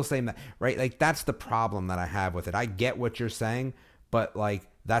this, still same that, right? Like that's the problem that I have with it. I get what you're saying, but like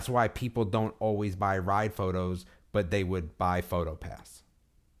that's why people don't always buy ride photos, but they would buy PhotoPass.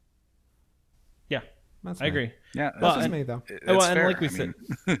 Yeah, I agree. Yeah, that's just me though. And like we said,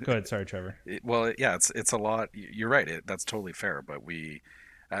 go ahead. Sorry, Trevor. It's a lot. You're right. That's totally fair. But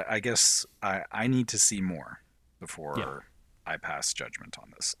I guess I need to see more before I pass judgment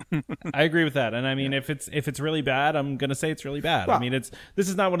on this. I agree with that. And I mean, if it's really bad, I'm going to say it's really bad. Well, I mean, this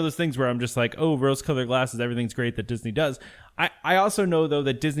is not one of those things where I'm just like, oh, rose-colored glasses, everything's great that Disney does. I also know, though,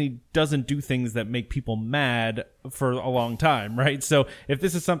 that Disney doesn't do things that make people mad for a long time, right? So if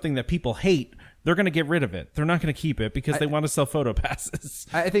this is something that people hate, they're going to get rid of it. They're not going to keep it because they want to sell PhotoPasses.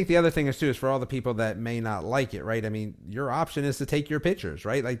 I think the other thing is, too, is for all the people that may not like it, right? I mean, your option is to take your pictures,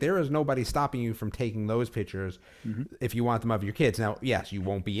 right? Like, there is nobody stopping you from taking those pictures if you want them of your kids. Now, yes, you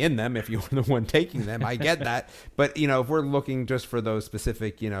won't be in them if you're the one taking them. I get that. But, you know, if we're looking just for those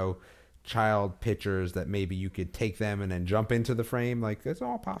specific, you know, child pictures that maybe you could take them and then jump into the frame, like, it's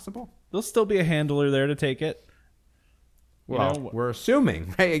all possible. There'll still be a handler there to take it. Well, we're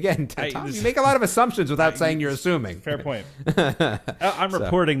assuming, right? Again, Tom, you make a lot of assumptions without saying you're assuming. Fair point. I'm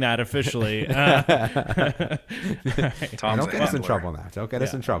reporting that officially. Right. Don't get us in trouble now. Don't get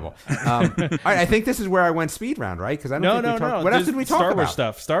us in trouble. All right, I think this is where I went speed round, right? Because I don't think we talked. What else did we talk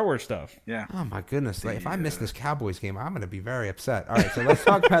about? Star Wars stuff. Yeah. Oh my goodness! Like, if I miss this Cowboys game, I'm going to be very upset. All right, so let's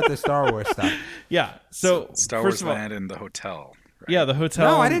talk about the Star Wars stuff. Yeah. So Star Wars Land and the hotel. Right? Yeah, the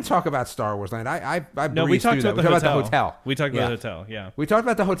hotel. No, I didn't talk about Star Wars Land. We talked about the hotel. We talked about the hotel. Yeah, we talked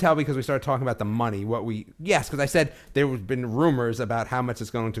about the hotel because we started talking about the money. Because I said there have been rumors about how much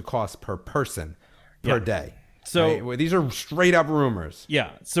it's going to cost per person per day. So right? Well, these are straight up rumors.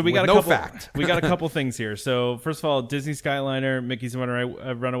 Yeah. So we got fact. We got a couple things here. So first of all, Disney Skyliner, Mickey's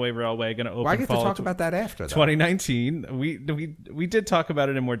Runaway Railway going to open. Well, I get to talk about that after 2019. We did talk about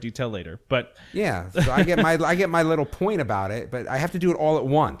it in more detail later, but yeah. So I get my little point about it, but I have to do it all at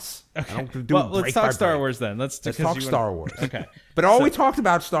once. Okay. I don't do let's talk Star Wars then. Let's talk Star Wars. Okay. But all we talked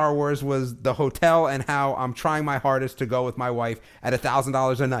about Star Wars was the hotel and how I'm trying my hardest to go with my wife at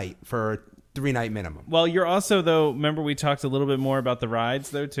 $1,000 a night for a 3-night minimum. Well, you're also, though, remember we talked a little bit more about the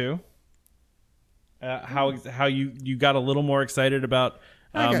rides, though, too? How you got a little more excited about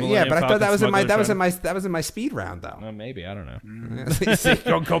yeah, but I thought that was in my speed round, though. Maybe, I don't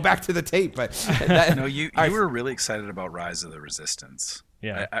know. Go back to the tape, but no, you were really excited about Rise of the Resistance.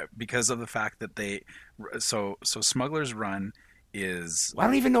 Yeah, because of the fact that so Smuggler's Run is. I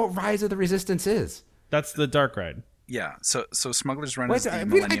don't even know what Rise of the Resistance is. That's the dark ride. Yeah, so Smuggler's Run is the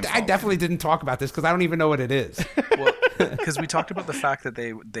Millennium I definitely didn't talk about this because I don't even know what it is. Well, because we talked about the fact that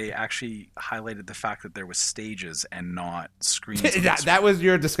they actually highlighted the fact that there was stages and not screens. That was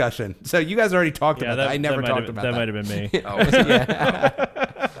your discussion. So you guys already talked about that. I never talked about that. That might have been me. Oh, was it?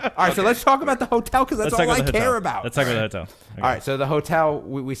 Yeah. All right, so let's talk about the hotel because that's all I care about. Let's talk about the hotel. Okay. All right, so the hotel,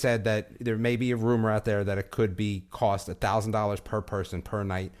 we said that there may be a rumor out there that it could be cost $1,000 per person per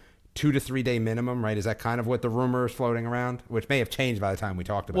night. 2 to 3 day minimum, right? Is that kind of what the rumor is floating around? Which may have changed by the time we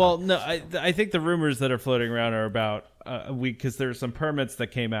talked about it. Well, no, I think the rumors that are floating around are about a week because there's some permits that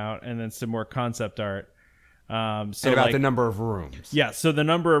came out and then some more concept art. And about the number of rooms. Yeah, so the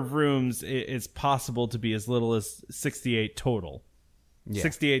number of rooms is possible to be as little as 68 total. Yeah.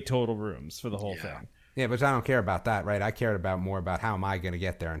 68 total rooms for the whole thing. Yeah, but I don't care about that, right? I cared about more about how am I going to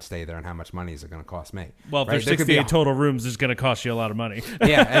get there and stay there and how much money is it going to cost me. Well, if right? there's 68 total rooms, it's going to cost you a lot of money.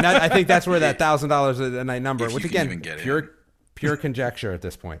 Yeah, and I think that's where that $1,000 a night number, which again, pure conjecture at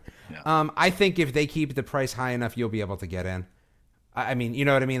this point. Yeah. I think if they keep the price high enough, you'll be able to get in. I mean, you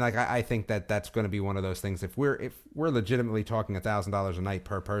know what I mean? Like, I think that's going to be one of those things. If we're legitimately talking $1,000 a night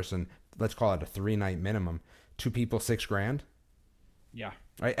per person, let's call it a 3-night minimum. 2 people, $6,000. Yeah.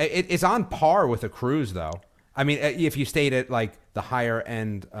 Right. It's on par with a cruise, though. I mean, if you stayed at like the higher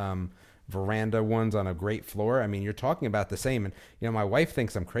end veranda ones on a great floor, I mean, you're talking about the same. And my wife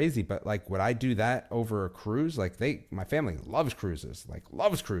thinks I'm crazy, but like, would I do that over a cruise? Like, my family loves cruises,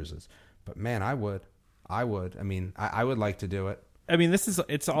 But man, I would. I mean, I would like to do it. I mean,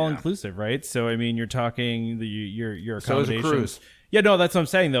 it's all inclusive, right? So I mean, you're talking your accommodations. So is a cruise. Yeah, no, that's what I'm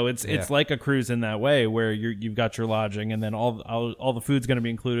saying though. It's like a cruise in that way, where you've got your lodging, and then all the food's going to be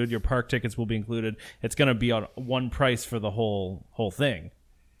included. Your park tickets will be included. It's going to be on one price for the whole thing.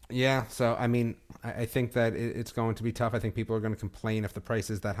 Yeah. So I mean, I think that it's going to be tough. I think people are going to complain if the price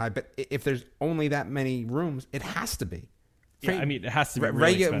is that high. But if there's only that many rooms, it has to be. Yeah, I mean, it has to be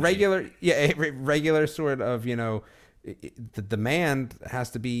really regular sort of the demand has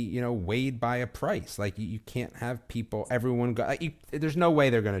to be weighed by a price. Like you can't have everyone go. There's no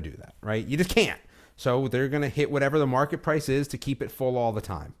way they're going to do that, right? You just can't. So they're going to hit whatever the market price is to keep it full all the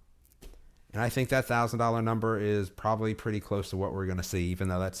time. And I think that $1,000 number is probably pretty close to what we're going to see, even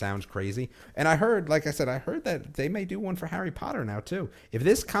though that sounds crazy. And I heard that they may do one for Harry Potter now too. If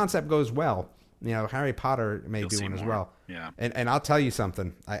this concept goes well, Harry Potter may do one as well. Yeah. And I'll tell you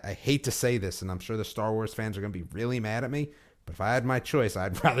something. I hate to say this, and I'm sure the Star Wars fans are going to be really mad at me, but if I had my choice,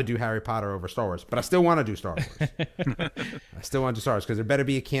 I'd rather do Harry Potter over Star Wars. But I still want to do Star Wars. I still want to do Star Wars because there better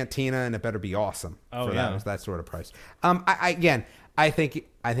be a cantina and it better be awesome for that sort of price. I think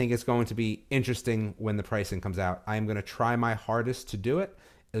it's going to be interesting when the pricing comes out. I am going to try my hardest to do it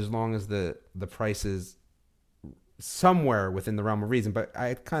as long as the price is somewhere within the realm of reason. But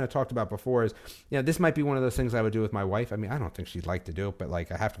I kind of talked about before is, this might be one of those things I would do with my wife. I mean, I don't think she'd like to do it, but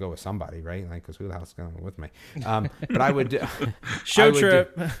like I have to go with somebody, right? Like, because who the hell's is going with me? But I would do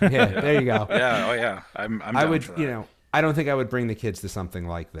trip. Yeah, there you go. Yeah. Oh yeah. I'm I would, for that. I don't think I would bring the kids to something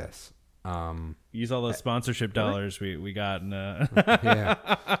like this. Use all those sponsorship dollars we got. Yeah,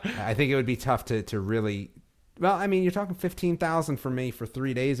 I think it would be tough to really. Well, I mean, you're talking $15,000 for me for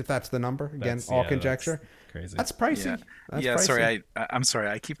 3 days, if that's the number. Again, all conjecture. That's crazy. That's pricey. Yeah, that's yeah. pricey. Sorry, I'm sorry.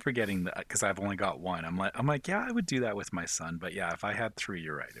 I keep forgetting that because I've only got one. I'm like, yeah, I would do that with my son, but yeah, if I had 3,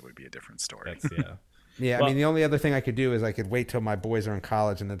 you're right, it would be a different story. Yeah, well, I mean, the only other thing I could do is I could wait till my boys are in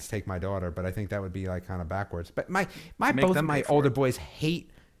college and then take my daughter, but I think that would be like kind of backwards. But both of my older boys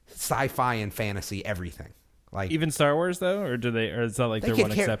hate sci-fi and fantasy everything. Like even Star Wars though, or is that like their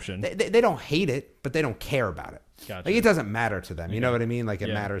one exception? They don't hate it, but they don't care about it. Gotcha. Like it doesn't matter to them. You know what I mean? Like it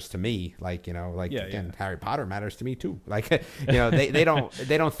matters to me. Like again, Harry Potter matters to me too. Like they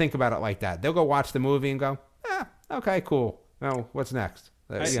don't think about it like that. They'll go watch the movie and go, okay, cool. Well, what's next?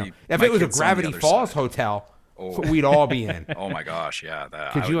 If it was a Gravity Falls hotel, we'd all be in. Oh my gosh, yeah.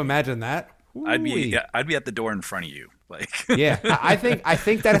 Could you imagine that? I'd be at the door in front of you. Like yeah, I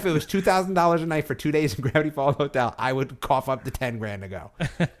think that if it was $2,000 a night for 2 days in Gravity Falls Hotel, I would cough up the $10,000 to go.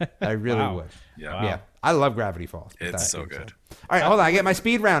 I really would. Yeah. Wow. Yeah. I love Gravity Falls. It's so good. All right, hold on. I get my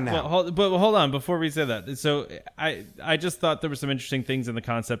speed round now. Well, hold on before we say that. So I just thought there were some interesting things in the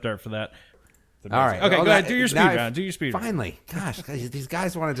concept art for that. All right. Okay, go ahead. Do your speed round. Do your speed round. Finally. Gosh, these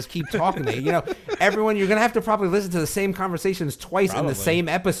guys want to just keep talking to you. Everyone, you're going to have to probably listen to the same conversations twice in the same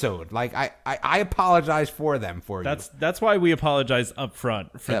episode. Like, I apologize for them for you. That's why we apologize up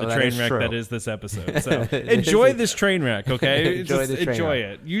front for the train wreck that is this episode. So enjoy this train wreck, okay? Enjoy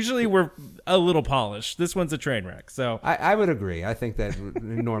it. Usually we're a little polished. This one's a train wreck. So I would agree. I think that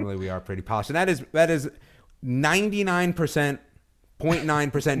normally we are pretty polished. And that is 99%.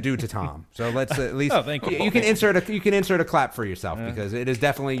 0.9% due to Tom. So let's at least thank you. You can insert a clap for yourself because it is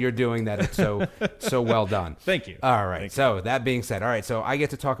definitely you're doing that. It's so well done. Thank you. All right. So that being said, all right. So I get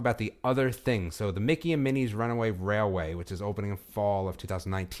to talk about the other things. So the Mickey and Minnie's Runaway Railway, which is opening in fall of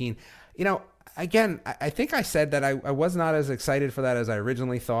 2019. Again, I think I said that I was not as excited for that as I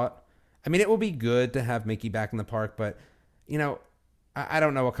originally thought. I mean, it will be good to have Mickey back in the park, but I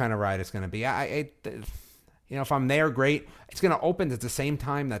don't know what kind of ride it's going to be. If I'm there, great. It's going to open at the same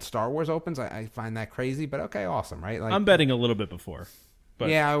time that Star Wars opens. I find that crazy, but okay, awesome, right? Like, I'm betting a little bit before. But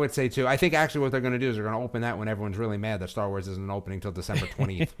yeah, I would say too. I think actually what they're going to do is they're going to open that when everyone's really mad that Star Wars isn't opening until December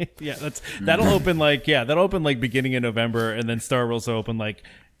 20th. Yeah, that'll open like beginning of November, and then Star Wars will open like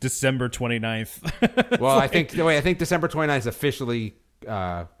December 29th. Well, I think December 29th is officially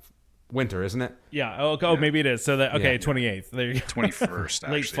winter, isn't it? Yeah. Oh, maybe it is. So that okay, 28th. There you go. 21st,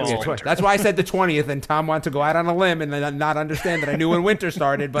 actually. Late fall. It's Yeah, winter. That's why I said the 20th, and Tom wanted to go out on a limb and then not understand that I knew when winter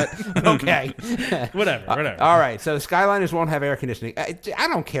started, but okay. Whatever. All right, so Skyliners won't have air conditioning. I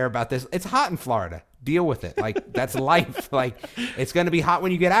don't care about this. It's hot in Florida. Deal with it. Like, that's life. Like, it's going to be hot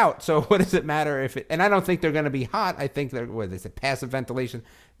when you get out. So what does it matter if it... And I don't think they're going to be hot. I think they're... What is it? Passive ventilation.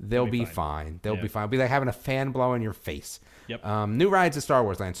 They'll be fine. They'll be fine. It'll be like having a fan blow in your face. Yep. New rides at Star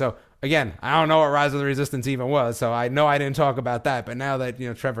Wars Land. So, again, I don't know what Rise of the Resistance even was, so I know I didn't talk about that. But now that,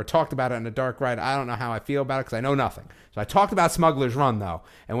 Trevor talked about it in a dark ride, I don't know how I feel about it because I know nothing. So I talked about Smuggler's Run, though.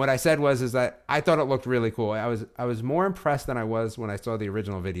 And what I said is that I thought it looked really cool. I was more impressed than I was when I saw the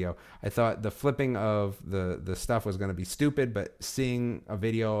original video. I thought the flipping of the stuff was going to be stupid, but seeing a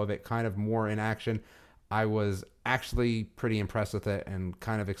video of it kind of more in action, I was actually pretty impressed with it and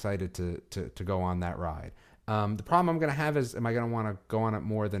kind of excited to go on that ride. The problem I'm going to have is, am I going to want to go on it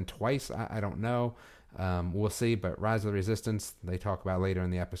more than twice? I don't know. We'll see. But Rise of the Resistance, they talk about later in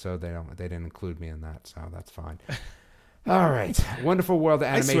the episode. They didn't include me in that, so that's fine. All right, Wonderful World of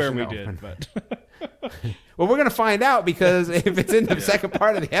Animation. I swear we did, but well, we're going to find out because if it's in the second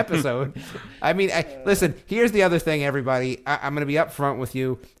part of the episode. I mean, listen. Here's the other thing, everybody. I'm going to be upfront with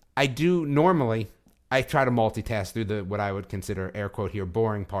you. I try to multitask through what I would consider, air quote here,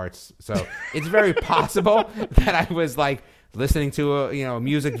 boring parts. So it's very possible that I was like listening to a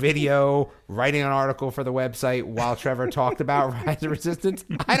music video, writing an article for the website while Trevor talked about Rise of Resistance.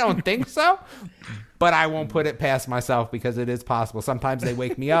 I don't think so, but I won't put it past myself because it is possible. Sometimes they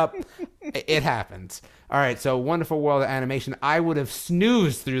wake me up. It happens. All right, so Wonderful World of Animation. I would have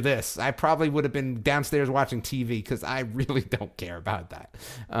snoozed through this. I probably would have been downstairs watching TV because I really don't care about that.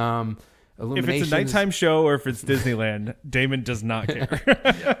 If it's a nighttime show or if it's Disneyland, Damon does not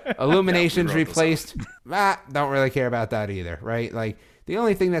care. Illuminations replaced. Don't really care about that either, right? Like, the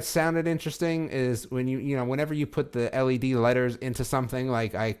only thing that sounded interesting is when whenever you put the LED letters into something,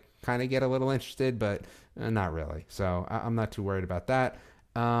 like, I kind of get a little interested, but not really. So I'm not too worried about that.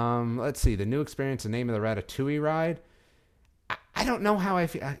 Let's see. The new experience, the name of the Ratatouille ride. I don't know how I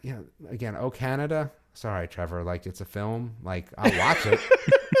feel. Again, Oh Canada. Sorry, Trevor. Like, it's a film. Like, I'll watch it.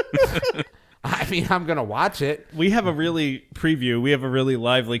 I mean, I'm going to watch it. We have a really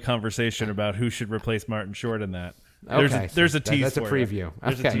lively conversation about who should replace Martin Short in that. There's a tease. That's a preview.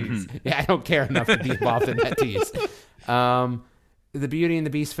 There's a tease. Yeah, I don't care enough to be involved in that tease. The Beauty and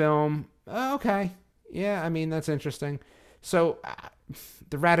the Beast film. Okay. Yeah, I mean, that's interesting. So,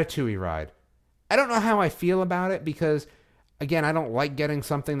 the Ratatouille ride. I don't know how I feel about it because, again, I don't like getting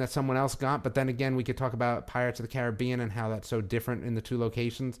something that someone else got, but then again, we could talk about Pirates of the Caribbean and how that's so different in the two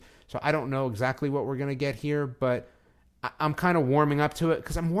locations. So I don't know exactly what we're going to get here, but I'm kind of warming up to it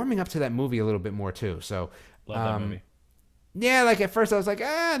because I'm warming up to that movie a little bit more too. So, love that movie. Yeah, like at first I was like,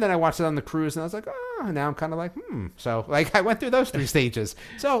 and then I watched it on the cruise and I was like, and now I'm kind of like, So, like, I went through those three stages.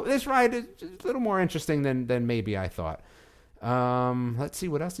 So this ride is a little more interesting than maybe I thought. Let's see,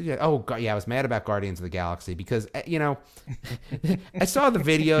 what else did you? Oh, God, yeah, I was mad about Guardians of the Galaxy because I saw the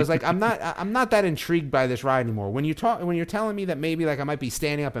videos. Like, I'm not that intrigued by this ride anymore. When you're telling me that maybe like I might be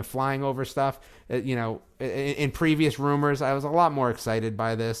standing up and flying over stuff, in previous rumors, I was a lot more excited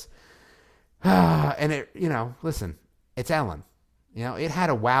by this. And it, listen, it's Ellen. It had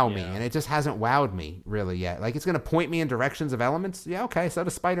to wow me, and it just hasn't wowed me really yet. Like, it's going to point me in directions of Elements. Yeah, okay, so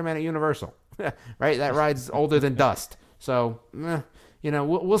does Spider-Man at Universal, right? That ride's older than dust. So,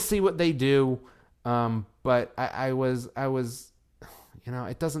 we'll see what they do. But I was,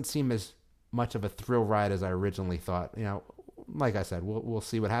 it doesn't seem as much of a thrill ride as I originally thought. Like I said, we'll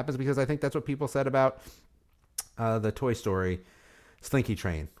see what happens because I think that's what people said about the Toy Story Slinky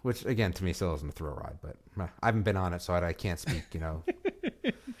Train, which again to me still isn't a thrill ride, but I haven't been on it, so I can't speak,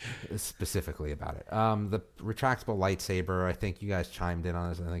 specifically about it. The retractable lightsaber, I think you guys chimed in on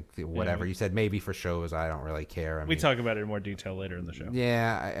this. I think whatever you said, maybe for shows, I don't really care. We talk about it in more detail later in the show.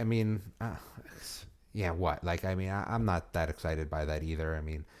 Yeah, I mean, what? Like, I mean, I'm not that excited by that either. I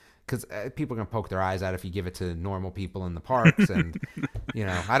mean, because people are going to poke their eyes out if you give it to normal people in the parks. And,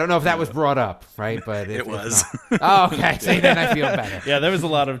 I don't know if that was brought up, right? But it was. Oh, okay. So then I feel better. Yeah, there was a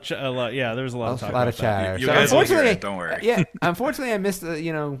lot of talk a lot of chatter. You guys will hear it, don't worry. Yeah, unfortunately, I missed,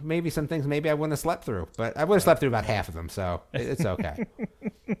 maybe some things maybe I wouldn't have slept through. But I would have slept through about half of them, so it's okay.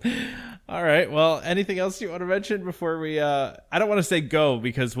 All right. Well, anything else you want to mention before we? I don't want to say go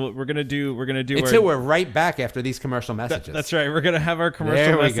because we're gonna do. Until we're right back after these commercial messages. That's right. We're gonna have our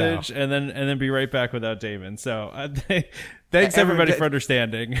commercial message and then be right back without Damon. So thanks everybody for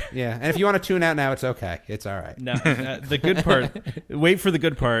understanding. Yeah, and if you want to tune out now, it's okay. It's all right. No, the good part. Wait for the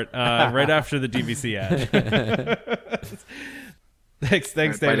good part right after the DVC ad. Thanks, Bye,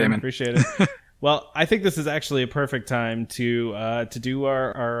 Damon. Damon. Appreciate it. Well, I think this is actually a perfect time to do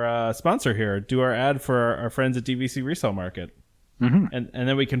our sponsor here, do our ad for our friends at DVC Resale Market. Mm-hmm. And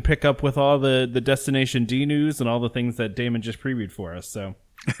then we can pick up with all the Destination D news and all the things that Damon just previewed for us. So,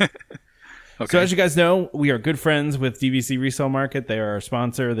 Okay. So as you guys know, we are good friends with DVC Resale Market. They are our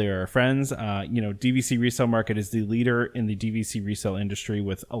sponsor. They are our friends. DVC Resale Market is the leader in the DVC resale industry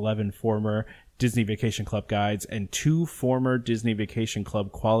with 11 former Disney Vacation Club guides and 2 former Disney Vacation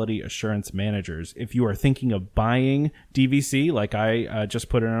Club quality assurance managers. If you are thinking of buying DVC, like I just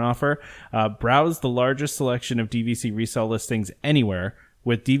put in an offer, browse the largest selection of DVC resale listings anywhere,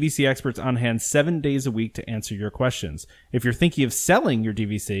 with DVC experts on hand 7 days a week to answer your questions. If you're thinking of selling your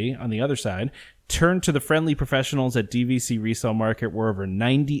DVC, on the other side, turn to the friendly professionals at DVC Resale Market, where over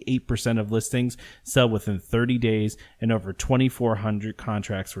 98% of listings sell within 30 days and over 2,400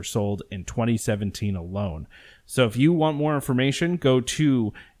 contracts were sold in 2017 alone. So if you want more information, go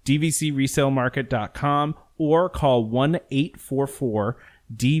to dvcresalemarket.com or call 1-844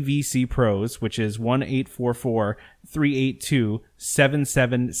 DVC Pros, which is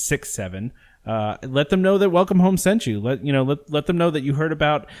 1-844-382-7767. Let them know that Welcome Home sent you. Let them know that you heard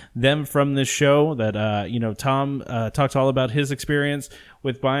about them from this show, that Tom talked all about his experience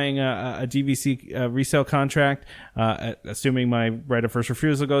with buying a DVC resale contract, assuming my right of first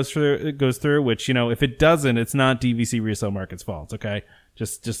refusal goes through, which, if it doesn't, it's not DVC Resale Market's fault, okay?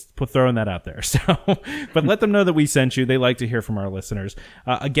 Just throwing that out there. So, but let them know that we sent you. They like to hear from our listeners.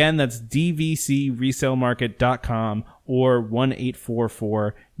 Again, that's dvcresalemarket.com or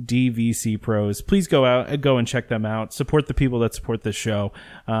 1-844-DVC Pros. Please go and check them out. Support the people that support this show.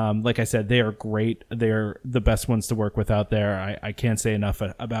 Like I said, they are great. They're the best ones to work with out there. I can't say enough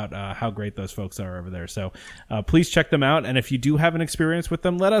about how great those folks are over there. So please check them out. And if you do have an experience with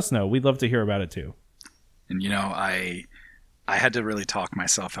them, let us know. We'd love to hear about it too. And I had to really talk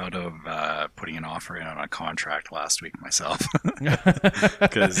myself out of putting an offer in on a contract last week myself,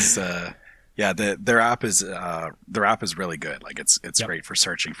 because their app is really good. Like it's Yep. great for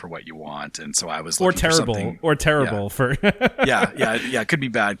searching for what you want, and so I was Or looking terrible, for for yeah, could be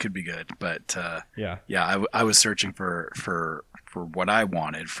bad, could be good, but I was searching for what I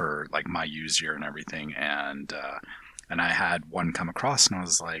wanted for like my use year and everything, and I had one come across, and I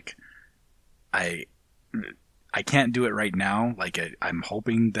was like, I can't do it right now. Like I'm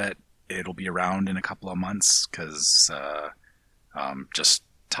hoping that it'll be around in a couple of months, because just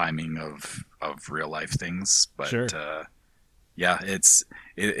timing of real life things. But Sure. It's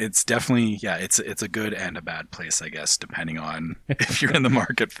definitely it's a good and a bad place, I guess, depending on if you're in the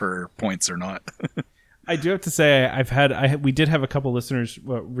market for points or not. I do have to say we did have a couple listeners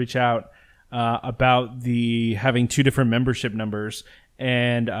reach out about having 2 different membership numbers.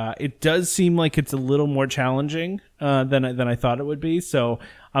 And it does seem like it's a little more challenging than I thought it would be. So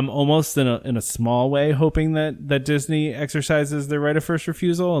I'm almost in a small way hoping that Disney exercises their right of first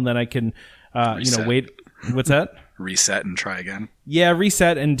refusal, and then I can wait. What's that? Reset and try again. Yeah,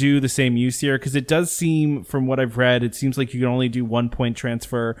 reset and do the same use year, because it does seem, from what I've read, it seems like you can only do 1 point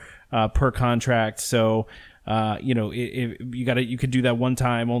transfer per contract. So. You could do that one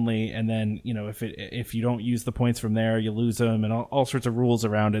time only, and then if you don't use the points from there, you lose them, and all sorts of rules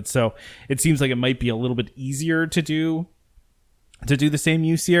around it. So it seems like it might be a little bit easier to do the same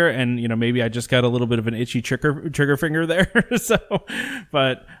use year, and maybe I just got a little bit of an itchy trigger finger there. So,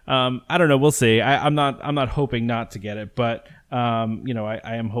 but I don't know. We'll see. I'm not hoping not to get it, but I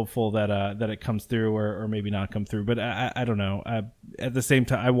am hopeful that it comes through, or maybe not come through. But I don't know. At the same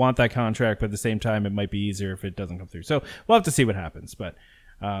time, I want that contract, but at the same time, it might be easier if it doesn't come through. So we'll have to see what happens. But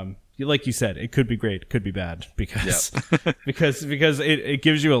like you said, it could be great, it could be bad, because because it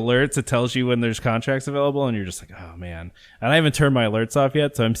gives you alerts. It tells you when there's contracts available, and you're just like, oh man. And I haven't turned my alerts off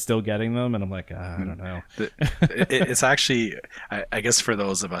yet, so I'm still getting them, and I'm like, I don't know. It's actually, I guess, for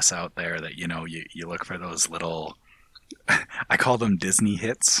those of us out there that you look for those little, I call them Disney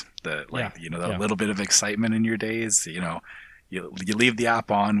hits, little bit of excitement in your days. You leave the app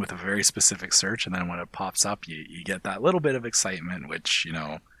on with a very specific search, and then when it pops up, you get that little bit of excitement, which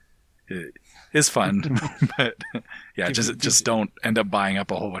is fun. But just don't end up buying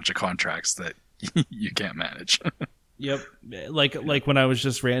up a whole bunch of contracts that you can't manage. Yep, like when I was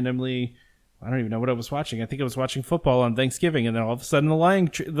just randomly, I don't even know what I was watching. I think I was watching football on Thanksgiving, and then all of a sudden the Lion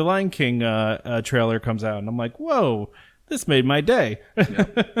King trailer comes out, and I'm like, whoa, this made my day.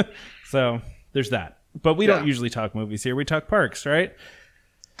 Yep. So there's that. But we don't usually talk movies here. We talk parks, right?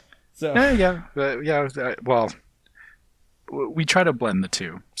 So well, we try to blend the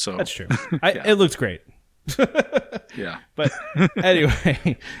two. So that's true. It looked great. Yeah. But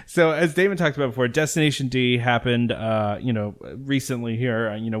anyway, so as Damon talked about before, Destination D happened, recently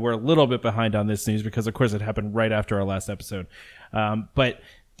here. We're a little bit behind on this news because, of course, it happened right after our last episode. But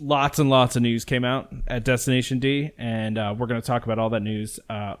lots and lots of news came out at Destination D, and we're going to talk about all that news.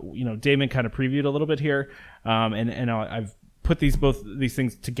 Damon kind of previewed a little bit here, and I've put both these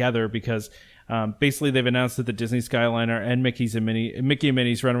things together because basically they've announced that the Disney Skyliner and Mickey and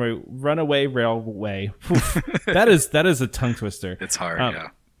Minnie's Runaway Railway, that is a tongue twister. It's hard,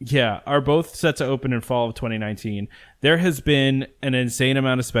 are both set to open in fall of 2019. There has been an insane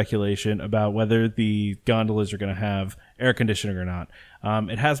amount of speculation about whether the gondolas are going to have air conditioning or not.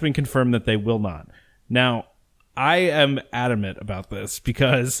 It has been confirmed that they will not. Now, I am adamant about this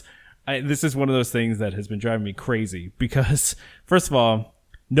because this is one of those things that has been driving me crazy because, first of all,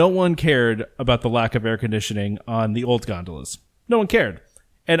 no one cared about the lack of air conditioning on the old gondolas. No one cared.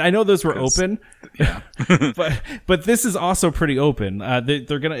 And I know those were open, but this is also pretty open.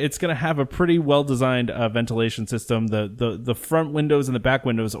 It's gonna have a pretty well designed ventilation system. The front windows and the back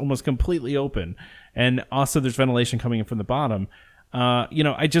windows almost completely open, and also there's ventilation coming in from the bottom.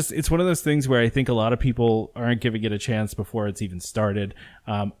 It's one of those things where I think a lot of people aren't giving it a chance before it's even started.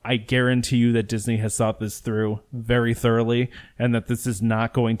 I guarantee you that Disney has thought this through very thoroughly, and that this is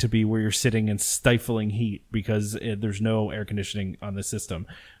not going to be where you're sitting in stifling heat because there's no air conditioning on the system.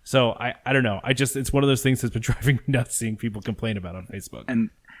 So I don't know. It's one of those things that's been driving me nuts seeing people complain about on Facebook.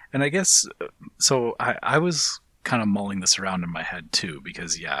 And I guess, so I was kind of mulling this around in my head too,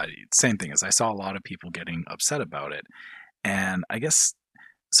 because same thing as I saw a lot of people getting upset about it. And I guess,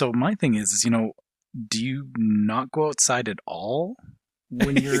 so my thing is, do you not go outside at all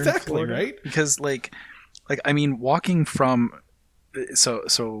when you're exactly, in Florida? Right? Because walking from,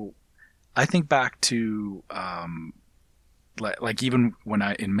 so I think back to, even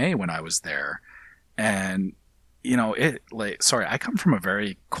in May when I was there, and, I come from a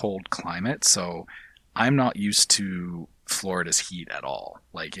very cold climate, so I'm not used to Florida's heat at all.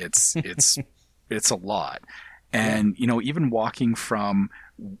 Like it's a lot. And, even walking from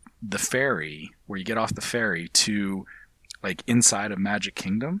the ferry, where you get off the ferry, to inside of Magic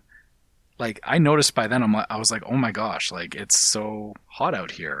Kingdom, I noticed by then, I was like, oh my gosh, it's so hot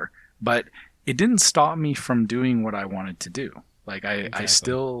out here. But it didn't stop me from doing what I wanted to do. Exactly. I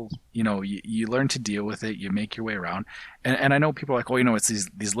still, you learn to deal with it, you make your way around. And I know people are like, oh, it's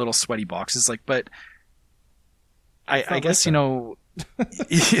these little sweaty boxes. But I guess,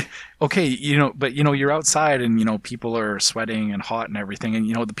 okay, but you're outside and people are sweating and hot and everything,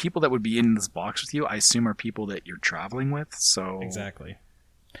 and the people that would be in this box with you, I assume, are people that you're traveling with. So exactly.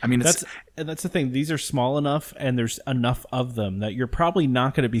 I mean, that's the thing. These are small enough, and there's enough of them that you're probably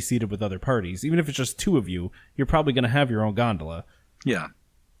not going to be seated with other parties. Even if it's just two of you, you're probably going to have your own gondola. Yeah.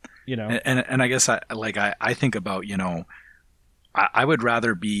 And I guess I think about I would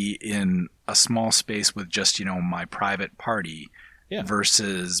rather be in a small space with just my private party. Yeah.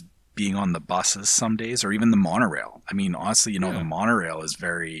 Versus being on the buses some days, or even the monorail. I mean, honestly, the monorail is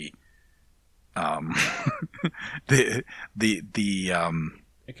very, it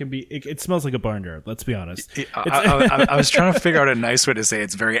can be. It smells like a barnyard. Let's be honest. I was trying to figure out a nice way to say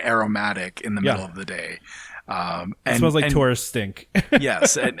it's very aromatic in the middle of the day. It smells like tourist stink.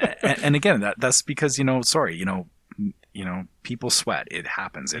 Yes, and again, that's because people sweat. It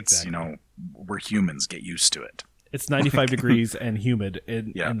happens. It's we're humans. Get used to it. It's 95 degrees and humid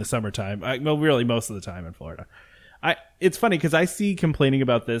in the summertime. Really most of the time in Florida. It's funny because I see complaining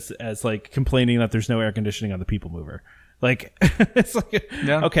about this as complaining that there's no air conditioning on the people mover. It's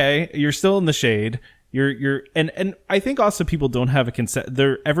okay, you're still in the shade. And I think also people don't have a concept.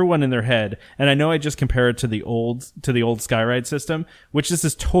 Everyone in their head, and I know I just compare it to the old Skyride system, which this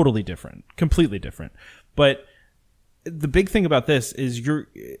is totally different, completely different. But the big thing about this is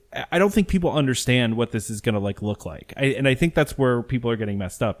I don't think people understand what this is going to look like. And I think that's where people are getting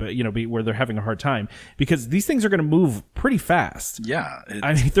messed up, where they're having a hard time, because these things are going to move pretty fast. Yeah.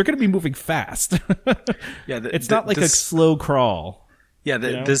 They're going to be moving fast. Yeah. It's not like a slow crawl. Yeah.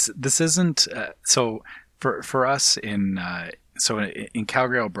 This isn't, so for us in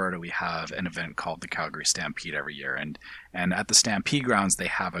Calgary, Alberta, we have an event called the Calgary Stampede every year. And at the Stampede grounds, they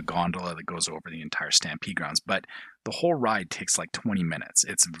have a gondola that goes over the entire Stampede grounds. But the whole ride takes 20 minutes.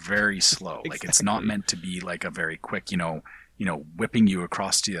 It's very slow. Exactly. It's not meant to be a very quick, whipping you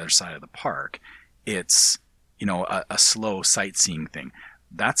across to the other side of the park. It's, a slow sightseeing thing.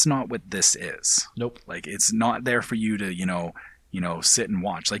 That's not what this is. Nope. It's not there for you to, sit and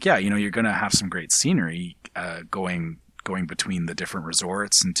watch. You're going to have some great scenery going between the different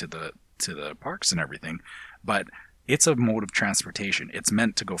resorts and to the parks and everything, but it's a mode of transportation. It's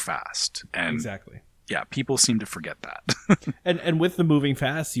meant to go fast. And exactly. people seem to forget that. And with the moving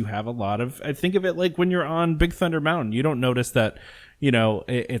fast, you have a lot of, I think of it like when you're on Big Thunder Mountain, you don't notice that,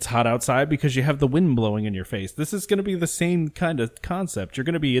 it's hot outside because you have the wind blowing in your face. This is going to be the same kind of concept. You're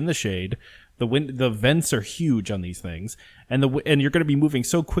going to be in the shade. The vents are huge on these things, and you're going to be moving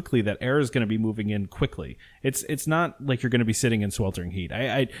so quickly that air is going to be moving in quickly. It's not like you're going to be sitting in sweltering heat.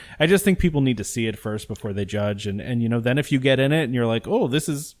 I just think people need to see it first before they judge, and then if you get in it and you're like, oh, this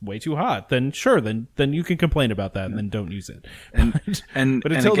is way too hot, then sure, then you can complain about that and then don't use it.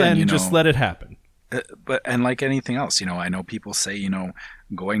 But until then, just let it happen. But like anything else, I know people say,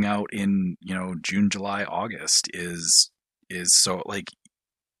 going out in, June, July, August is so, like,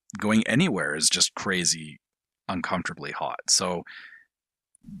 going anywhere is just crazy uncomfortably hot. So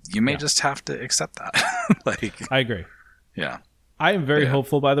you may just have to accept that. I agree. Yeah. I am very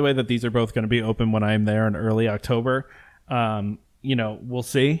hopeful, by the way, that these are both going to be open when I'm there in early October. We'll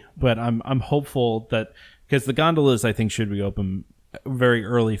see, but I'm hopeful that, because the gondolas I think should be open very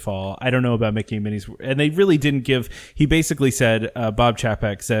early fall. I don't know about Mickey and Minnie's, and they really didn't give. He basically said, Bob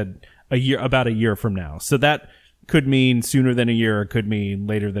Chapek said about a year from now. So that could mean sooner than a year, or could mean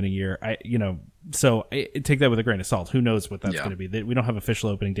later than a year. So take that with a grain of salt. Who knows what that's going to be? We don't have official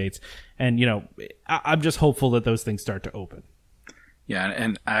opening dates, and I'm just hopeful that those things start to open. Yeah,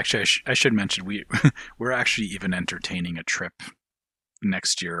 and actually, I should mention we're actually even entertaining a trip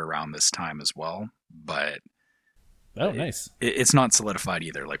next year around this time as well, but. Oh, nice. It's not solidified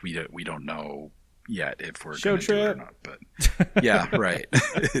either. Like we don't know yet if we're show gonna trip do it or not. But yeah, right.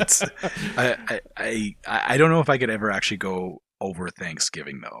 It's I don't know if I could ever actually go over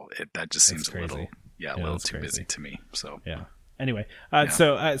Thanksgiving though. That just seems a little too busy to me. So yeah. Anyway,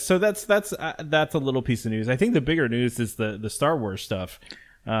 so that's a little piece of news. I think the bigger news is the Star Wars stuff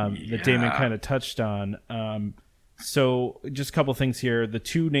that Damon kind of touched on. So just a couple things here. The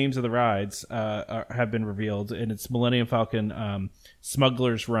two names of the rides have been revealed, and it's Millennium Falcon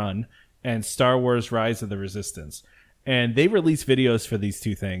Smuggler's Run and Star Wars Rise of the Resistance. And they release videos for these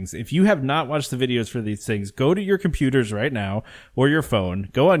two things. If you have not watched the videos for these things, go to your computers right now or your phone,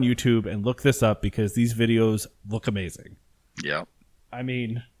 go on YouTube and look this up, because these videos look amazing. Yeah. I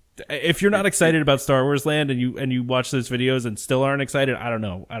mean, if you're not excited about Star Wars Land and you watch those videos and still aren't excited, I don't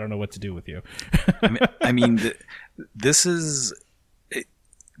know what to do with you. This is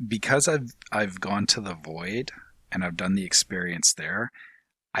because I've gone to the Void and I've done the experience there.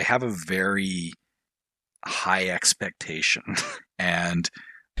 I have a very high expectation, and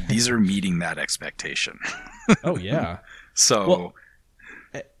these are meeting that expectation. Oh yeah. So. Well,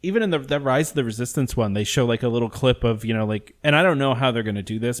 even in the Rise of the Resistance one, they show like a little clip of, and I don't know how they're going to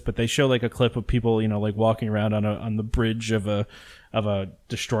do this, but they show like a clip of people, like walking around on the bridge of a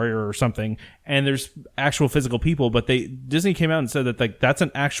destroyer or something, and there's actual physical people, but Disney came out and said that like that's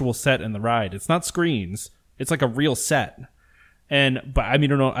an actual set in the ride. It's not screens. It's like a real set. But I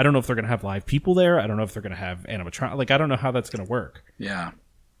mean, I don't know if they're going to have live people there. I don't know if they're going to have animatronic. Like, I don't know how that's going to work. Yeah.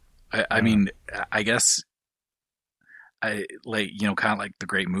 I mean, I guess kind of like the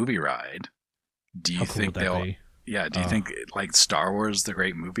Great Movie Ride. Do you think they'll? Yeah. Do you think like Star Wars, the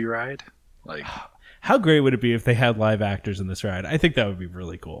Great Movie Ride? Like, how great would it be if they had live actors in this ride? I think that would be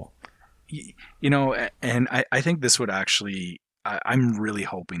really cool. And I think this would actually. I'm really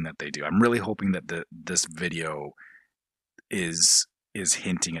hoping that they do. I'm really hoping that this video is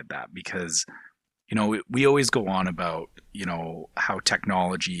hinting at that, because we always go on about how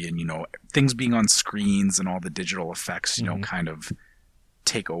technology and things being on screens and all the digital effects kind of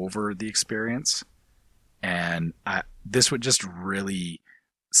take over the experience, and this would just really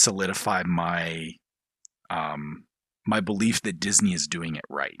solidify my my belief that Disney is doing it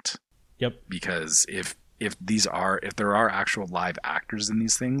right. Yep. Because if there are actual live actors in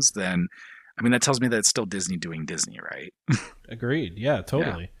these things, then I mean that tells me that it's still Disney doing Disney, right? Agreed. Yeah,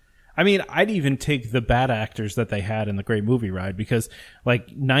 totally. Yeah. I mean, I'd even take the bad actors that they had in the Great Movie Ride, because like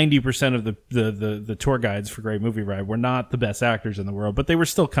 90% of the tour guides for Great Movie Ride were not the best actors in the world, but they were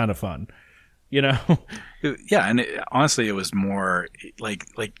still kind of fun, Yeah, and honestly, it was more like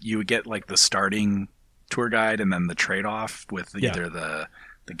you would get like the starting tour guide and then the trade-off with either the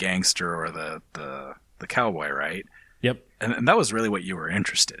gangster or the cowboy, right? Yep. And that was really what you were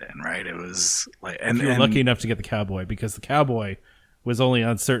interested in, right? It was like, and you were lucky enough to get the cowboy, because the cowboy was only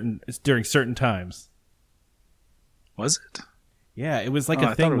on during certain times. Was it? Yeah, it was like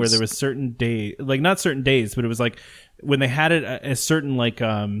a thing where there was certain day, like not certain days, but it was like when they had it a certain like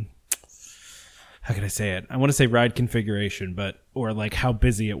how can I say it? I want to say ride configuration, or like how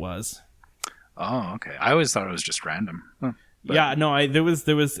busy it was. Oh, okay. I always thought it was just random. Huh. Yeah, no, it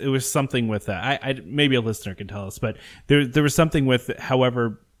was something with that. I maybe a listener can tell us, but there was something with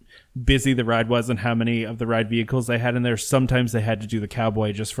however busy the ride was and how many of the ride vehicles they had in there. Sometimes they had to do the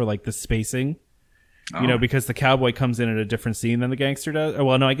cowboy just for like the spacing. You know, because the cowboy comes in at a different scene than the gangster does.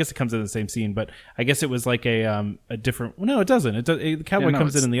 Well, no, I guess it comes in the same scene, but I guess it was like a different. No, it doesn't. The cowboy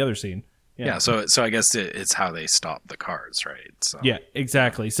comes in the other scene. Yeah. So I guess it's how they stop the cars, right? So yeah,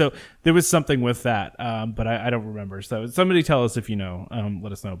 exactly. So there was something with that, but I don't remember. So somebody tell us if you know.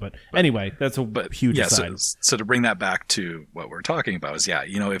 Let us know. But anyway, that's a huge aside. So to bring that back to what we're talking about is,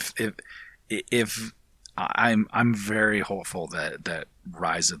 you know, if I'm very hopeful that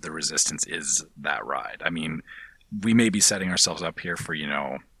Rise of the Resistance is that ride. I mean, we may be setting ourselves up here for, you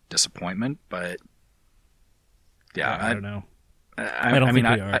know, disappointment, but yeah, I don't know. I don't think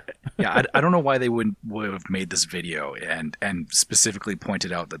we are. I don't know why they would have made this video and specifically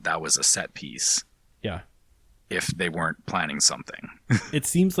pointed out that was a set piece. Yeah. If they weren't planning something. It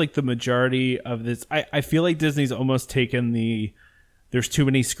seems like the majority of this, I feel like Disney's almost taken there's too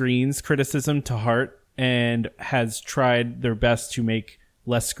many screens criticism to heart and has tried their best to make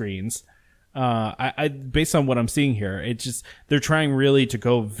less screens. I based on what I'm seeing here, they're trying really to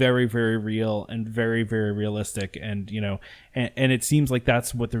go very, very real and very, very realistic, and you know, and it seems like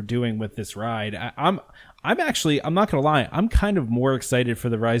that's what they're doing with this ride. I'm not gonna lie, I'm kind of more excited for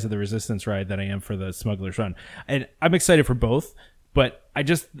the Rise of the Resistance ride than I am for the Smuggler's Run, and I'm excited for both. But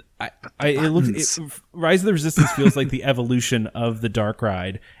Rise of the Resistance feels like the evolution of the dark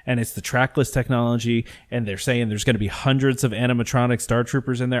ride, and it's the trackless technology, and they're saying there's going to be hundreds of animatronic Star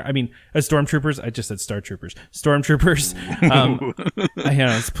Troopers in there. I mean, Stormtroopers. I just said Star Troopers. Stormtroopers.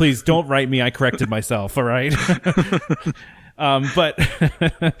 Please don't write me. I corrected myself. All right. But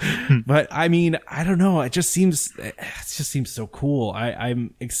I mean, I don't know. It just seems so cool.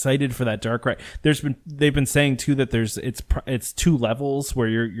 I'm excited for that dark ride. They've been saying too that it's 2 levels where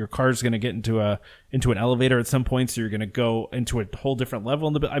your car's going to get into an elevator at some point. So you're going to go into a whole different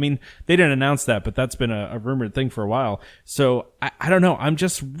level I mean, they didn't announce that, but that's been a rumored thing for a while. So I don't know. I'm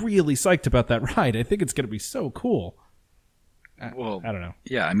just really psyched about that ride. I think it's going to be so cool. Well, I don't know.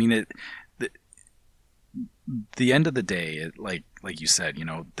 Yeah. I mean, the end of the day, like you said, you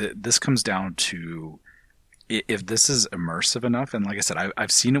know, this comes down to if this is immersive enough. And like I said,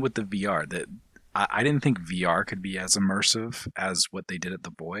 I've seen it with the VR that I didn't think VR could be as immersive as what they did at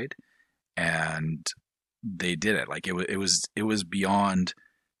the Void, and they did it. Like it was beyond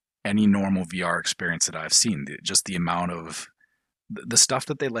any normal VR experience that I've seen. Just the amount of the stuff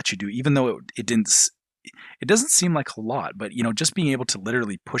that they let you do, even though it doesn't seem like a lot, but you know, just being able to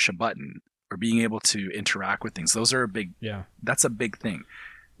literally push a button or being able to interact with things. Those are that's a big thing.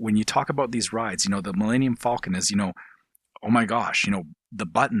 When you talk about these rides, you know, the Millennium Falcon is, you know, oh my gosh, you know, the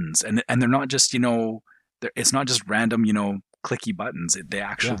buttons and they're not just, you know, it's not just random, you know, clicky buttons. They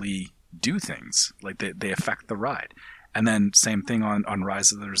actually do things like they affect the ride. And then same thing on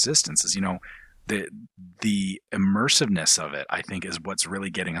Rise of the Resistance is, you know, the immersiveness of it, I think, is what's really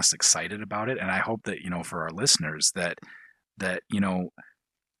getting us excited about it. And I hope that, you know, for our listeners that, you know,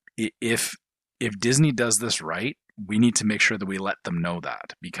 if Disney does this right, we need to make sure that we let them know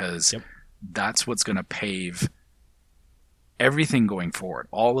that, because that's what's going to pave everything going forward.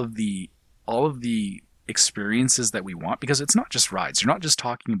 All of the experiences that we want, because it's not just rides. You're not just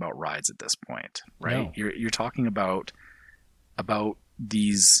talking about rides at this point, right? No. You're talking about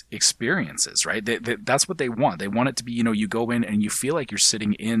these experiences, right? That's what they want. They want it to be, you know, you go in and you feel like you're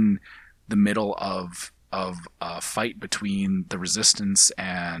sitting in the middle of a fight between the Resistance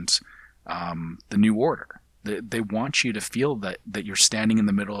and the New Order. They want you to feel that you're standing in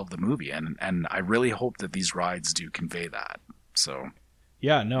the middle of the movie, and I really hope that these rides do convey that. So,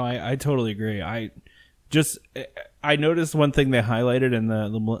 yeah, no, I totally agree. I noticed one thing they highlighted in the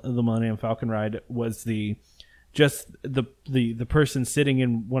Millennium Falcon ride was the person sitting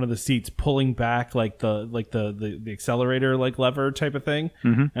in one of the seats pulling back like the accelerator like lever type of thing.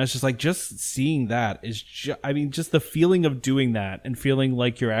 Mm-hmm. And it's just like, just seeing that is just the feeling of doing that and feeling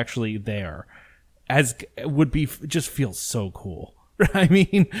like you're actually there just feels so cool. I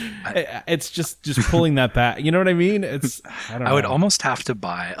mean, it's just pulling that back. You know what I mean? I would almost have to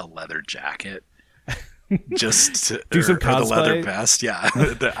buy a leather jacket. Just to do some cosplay. Or the leather vest, yeah.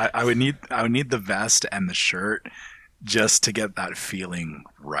 I would need the vest and the shirt just to get that feeling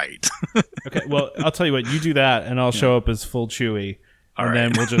right. Okay, well, I'll tell you what. You do that, and I'll show up as full Chewie, and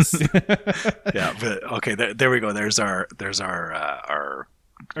then we'll just yeah. But okay, there we go. There's our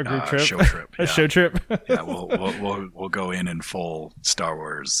group trip, show trip, a show trip. Yeah, we'll go in full Star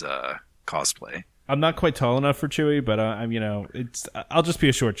Wars cosplay. I'm not quite tall enough for Chewie, but I'll just be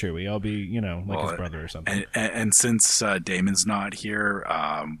a short Chewie. I'll be, his brother or something. And since Damon's not here,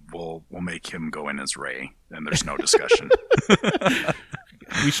 we'll make him go in as Rey, and there's no discussion.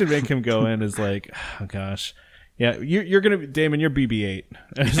 We should make him go in as like, oh gosh. Yeah, you're gonna, Damon. You're BB-8.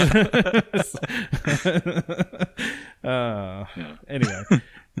 Anyway,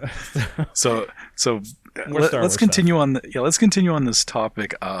 so let's continue on let's continue on this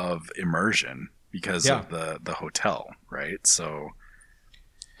topic of immersion because of the hotel, right? So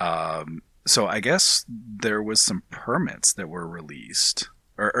I guess there was some permits that were released,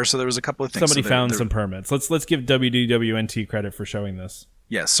 or so there was a couple of things. Somebody found some permits. Let's give WDWNT credit for showing this.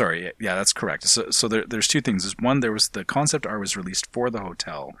 Yeah, sorry. Yeah, that's correct. So there's two things. One, there was the concept art was released for the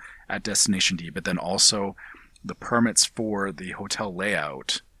hotel at Destination D, but then also the permits for the hotel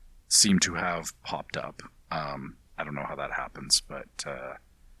layout seem to have popped up. I don't know how that happens, but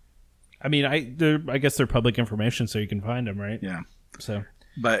I mean, I guess they're public information, so you can find them, right? Yeah. So,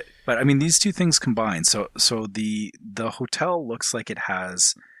 but I mean, these two things combined. So the hotel looks like it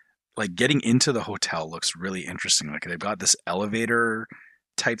has, like, getting into the hotel looks really interesting. Like they've got this elevator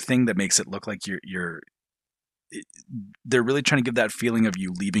type thing that makes it look like they're really trying to give that feeling of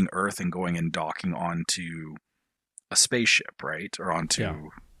you leaving Earth and going and docking onto a spaceship, right? Or onto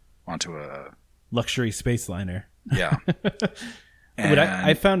a luxury space liner. Yeah. What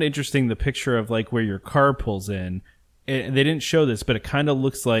I found interesting, the picture of like where your car pulls in. They didn't show this, but it kind of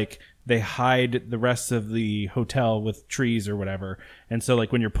looks like they hide the rest of the hotel with trees or whatever. And so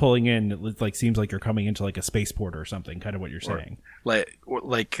like when you're pulling in, it like seems like you're coming into like a spaceport or something, kind of what you're saying.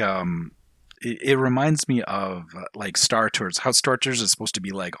 It reminds me of like Star Tours, how Star Tours is supposed to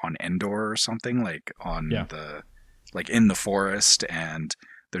be like on Endor or something, like on like in the forest, and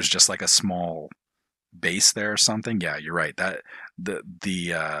there's just like a small base there or something. Yeah, you're right. That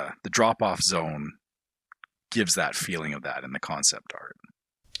the drop off zone gives that feeling of that in the concept art.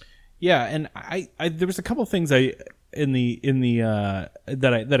 Yeah, and I there was a couple things that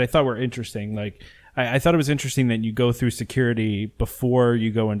I thought were interesting. Like I thought it was interesting that you go through security before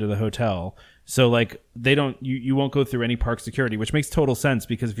you go into the hotel. So like you won't go through any park security, which makes total sense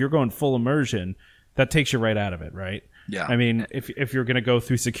because if you're going full immersion, that takes you right out of it, right? Yeah. I mean, if you're going to go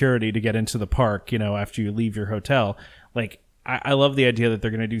through security to get into the park, after you leave your hotel, like I love the idea that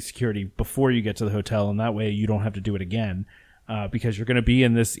they're going to do security before you get to the hotel, and that way you don't have to do it again, because you're going to be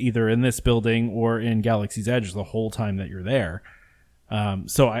either in this building or in Galaxy's Edge the whole time that you're there.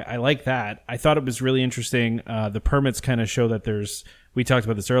 So I like that. I thought it was really interesting. The permits kind of show that we talked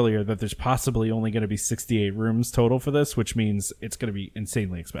about this earlier, that there's possibly only going to be 68 rooms total for this, which means it's going to be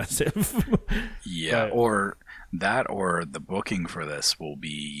insanely expensive. Yeah, or the booking for this will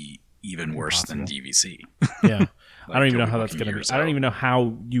be even worse than DVC. Yeah. I don't even know how that's going to be. I don't even know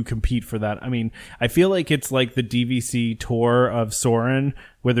how you compete for that. I mean, I feel like it's like the DVC tour of Soarin',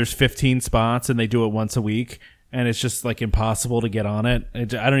 where there's 15 spots and they do it once a week, and it's just like impossible to get on it. I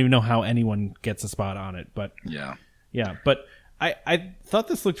don't even know how anyone gets a spot on it, but yeah. But I thought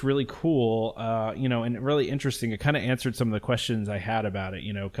this looked really cool, and really interesting. It kind of answered some of the questions I had about it,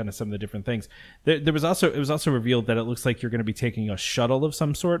 kind of some of the different things. It was also revealed that it looks like you're going to be taking a shuttle of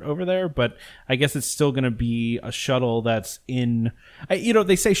some sort over there, but I guess it's still going to be a shuttle that's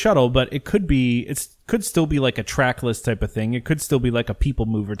they say shuttle, but it could still be like a trackless type of thing. It could still be like a people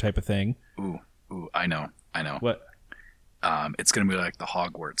mover type of thing. Ooh, I know. What? It's going to be like the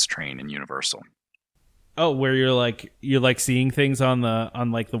Hogwarts train in Universal. Oh, where you're like seeing things on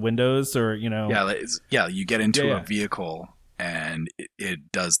like the windows, or Yeah, you get into a vehicle and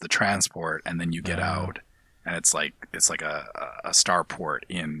it does the transport, and then you get out, and it's like a starport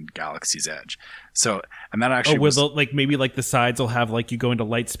in Galaxy's Edge. So, and that actually maybe like the sides will have like you go into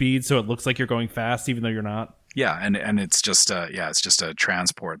light speed, so it looks like you're going fast even though you're not. Yeah, and it's just a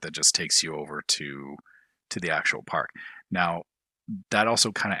transport that just takes you over to the actual park. Now, that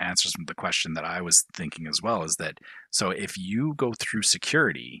also kind of answers the question that I was thinking as well, is that, so if you go through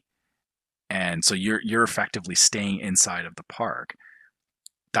security, and so you're effectively staying inside of the park,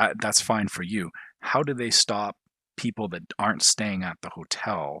 that's fine for you. How do they stop people that aren't staying at the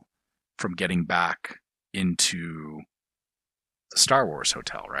hotel from getting back into the Star Wars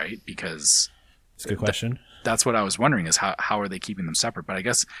hotel, right? Because it's a good question. That's what I was wondering, is how are they keeping them separate? But I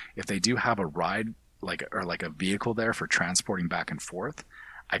guess if they do have a ride, like a vehicle there for transporting back and forth,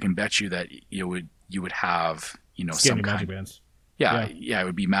 I can bet you that you would have some kind magic bands. Yeah, it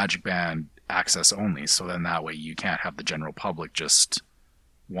would be magic band access only. So then that way you can't have the general public just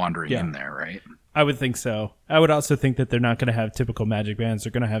wandering in there, right? I would think so. I would also think that they're not going to have typical magic bands.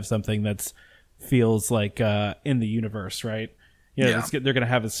 They're going to have something that feels like in the universe, right? They're going to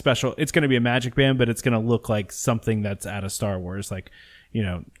have a special. It's going to be a magic band, but it's going to look like something that's out of Star Wars. Like,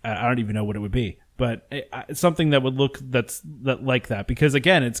 I don't even know what it would be. but something that would look like that, because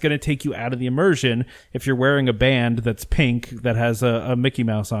again, it's going to take you out of the immersion if you're wearing a band that's pink that has a Mickey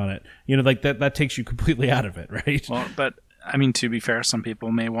Mouse on it. Like that takes you completely out of it, right? Well, but I mean, to be fair, some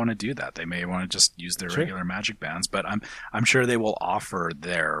people may want to do that. They may want to just use their regular magic bands, but I'm sure they will offer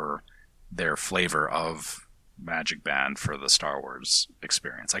their flavor of magic band for the Star Wars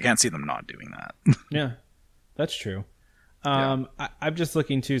experience. I can't see them not doing that. Yeah, that's true. I'm just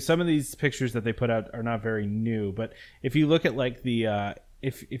looking too. Some of these pictures that they put out are not very new, but if you look at like the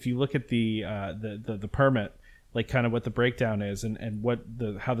if you look at the permit, like kind of what the breakdown is and what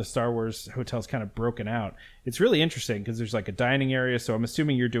how the Star Wars hotel's kind of broken out, it's really interesting because there's like a dining area. So I'm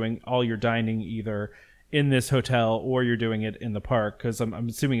assuming you're doing all your dining either in this hotel or you're doing it in the park, because I'm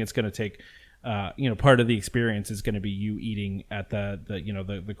assuming it's going to take part of the experience is going to be you eating at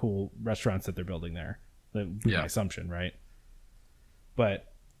the cool restaurants that they're building there. That would be my assumption, right? But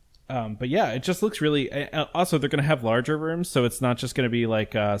yeah, it just looks really. Also, they're going to have larger rooms, so it's not just going to be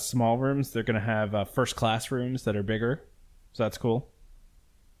like small rooms. They're going to have first class rooms that are bigger, so that's cool.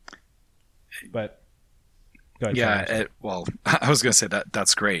 But go ahead, yeah, well, I was going to say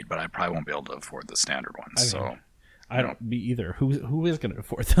that's great, but I probably won't be able to afford the standard ones. I don't be either. Who is going to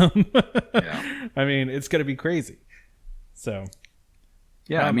afford them? Yeah, I mean, it's going to be crazy. So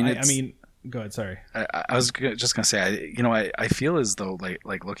yeah, I mean. Go ahead. Sorry. I was just gonna say, I feel as though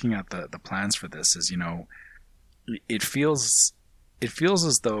like looking at the plans for this is, it feels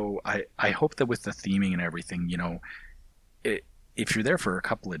as though I hope that with the theming and everything, if you're there for a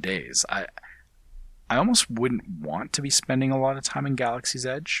couple of days, I almost wouldn't want to be spending a lot of time in Galaxy's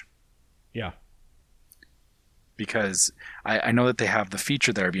Edge. Yeah. Because I know that they have the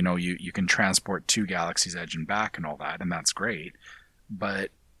feature there of, you can transport to Galaxy's Edge and back and all that, and that's great, but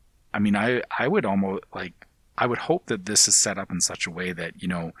I mean, I would almost I would hope that this is set up in such a way that,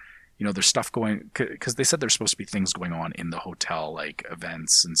 there's stuff going, because they said there's supposed to be things going on in the hotel, like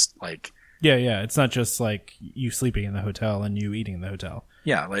events and like. Yeah. It's not just like you sleeping in the hotel and you eating in the hotel.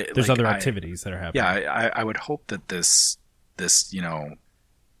 Yeah. There's other activities that are happening. Yeah. I would hope that this, hanging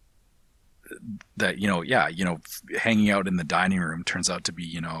out in the dining room turns out to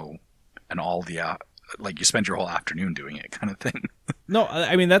be, and all the, like you spend your whole afternoon doing it kind of thing. No,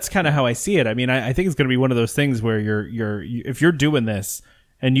 I mean, that's kind of how I see it. I mean, I think it's going to be one of those things where if you're doing this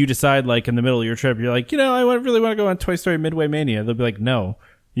and you decide like in the middle of your trip, you're like, I really want to go on Toy Story Midway Mania. They'll be like, no,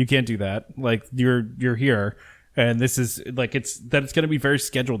 you can't do that. Like you're here. And this is like, it's going to be very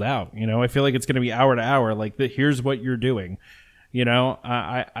scheduled out. I feel like it's going to be hour to hour. Like here's what you're doing.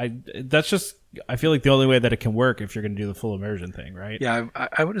 That's just, I feel like the only way that it can work if you're going to do the full immersion thing. Right. Yeah.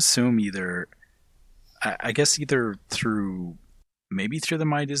 I would assume I guess either through the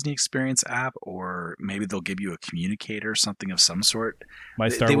My Disney Experience app, or maybe they'll give you a communicator, something of some sort. My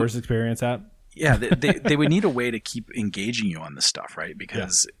Star Wars Experience app. Yeah, they would need a way to keep engaging you on this stuff, right?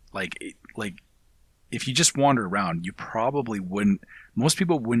 Because like if you just wander around, you probably wouldn't. Most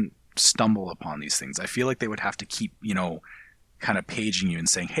people wouldn't stumble upon these things. I feel like they would have to keep kind of paging you and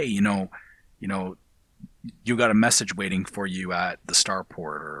saying, hey, you got a message waiting for you at the starport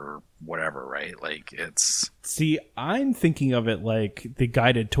or whatever, right? Like See, I'm thinking of it like the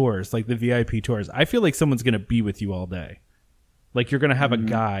guided tours, like the VIP tours. I feel like someone's going to be with you all day. Like you're going to have a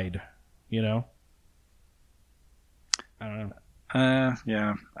guide, I don't know.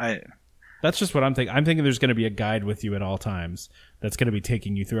 Yeah. That's just what I'm thinking. I'm thinking there's going to be a guide with you at all times that's going to be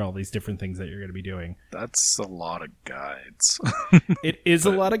taking you through all these different things that you're going to be doing. That's a lot of guides. It is a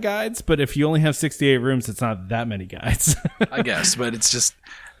lot of guides, but if you only have 68 rooms, it's not that many guides. I guess, but it's just,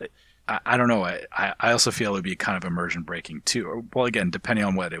 I don't know. I also feel it would be kind of immersion breaking too. Well, again, depending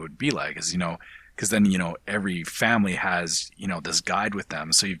on what it would be like, because then, every family has, this guide with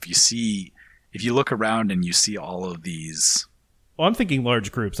them. So if you look around and you see all of these. Well, I'm thinking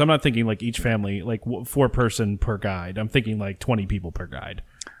large groups. I'm not thinking like each family, like 4 person per guide. I'm thinking like 20 people per guide.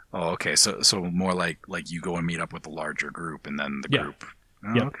 Oh, okay. So more like you go and meet up with the larger group and then the group.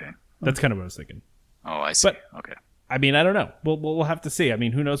 Oh, yeah. Okay. That's kind of what I was thinking. Oh, I see. But, okay. I mean, I don't know. We'll have to see. I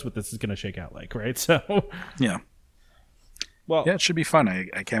mean, who knows what this is going to shake out like, right? So yeah. Well, yeah, it should be fun.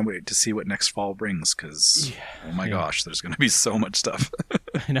 I can't wait to see what next fall brings because, oh my gosh, there's going to be so much stuff.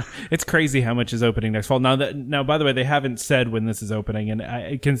 I know. It's crazy how much is opening next fall. Now, by the way, they haven't said when this is opening,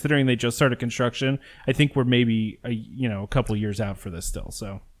 and considering they just started construction, I think we're maybe a couple years out for this still.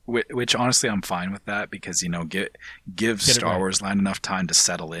 So, which honestly, I'm fine with that because give Star Wars Land enough time to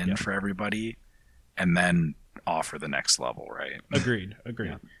settle in for everybody, and then offer the next level, right? Agreed.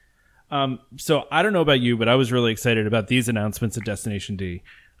 Yeah. So I don't know about you, but I was really excited about these announcements at Destination D.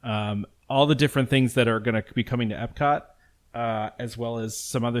 All the different things that are going to be coming to Epcot. as well as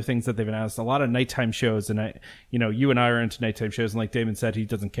some other things that they've announced. A lot of nighttime shows, and you and I are into nighttime shows, and like Damon said, he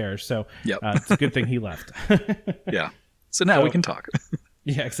doesn't care. So it's a good thing he left. Yeah. So now we can talk.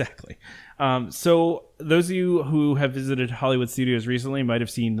 Yeah, exactly. So those of you who have visited Hollywood studios recently might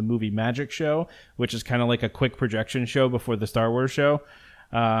have seen the movie Magic Show, which is kind of like a quick projection show before the Star Wars show.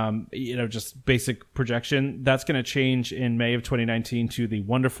 Just basic projection. That's going to change in May of 2019 to the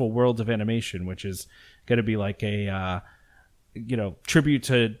Wonderful World of Animation, which is going to be like a tribute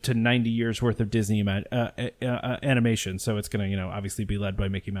to 90 years worth of Disney animation. So it's going to, obviously be led by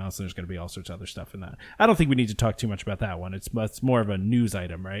Mickey Mouse, and there's going to be all sorts of other stuff in that. I don't think we need to talk too much about that one. It's more of a news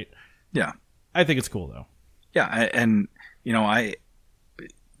item, right? Yeah. I think it's cool though. Yeah.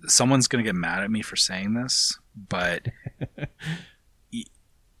 Someone's going to get mad at me for saying this, but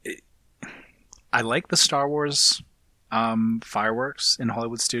I like the Star Wars fireworks in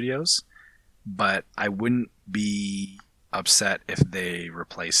Hollywood studios, but I wouldn't be upset if they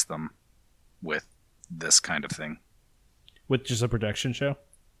replace them with this kind of thing. With just a production show?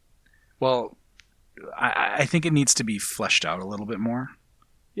 Well, I think it needs to be fleshed out a little bit more.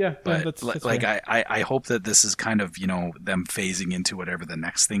 Yeah, but that's like fair. I hope that this is kind of, them phasing into whatever the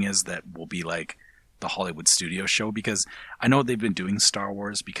next thing is that will be like the Hollywood studio show, because I know they've been doing Star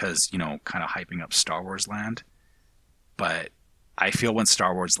Wars because, kind of hyping up Star Wars Land. But I feel when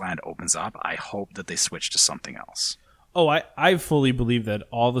Star Wars Land opens up, I hope that they switch to something else. Oh, I fully believe that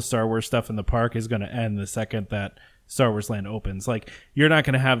all the Star Wars stuff in the park is going to end the second that Star Wars Land opens. Like, you're not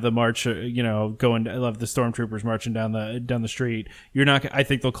going to have the march, going. I love the stormtroopers marching down the street. You're not. I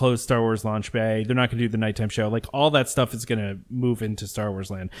think they'll close Star Wars Launch Bay. They're not going to do the nighttime show. Like, all that stuff is going to move into Star Wars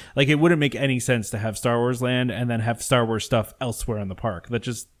Land. Like, it wouldn't make any sense to have Star Wars Land and then have Star Wars stuff elsewhere in the park. That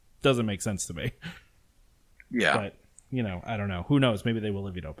just doesn't make sense to me. Yeah. But, I don't know. Who knows? Maybe they will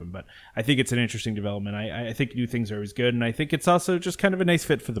leave it open. But I think it's an interesting development. I think new things are always good, and I think it's also just kind of a nice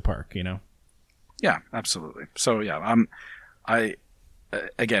fit for the park, Yeah, absolutely. So, yeah,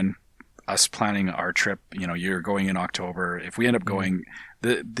 again, us planning our trip, you're going in October. If we end up going,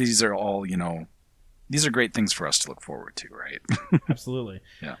 these are all, these are great things for us to look forward to, right? Absolutely.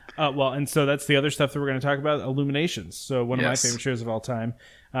 Yeah. And so that's the other stuff that we're going to talk about, Illuminations. So one of my favorite shows of all time,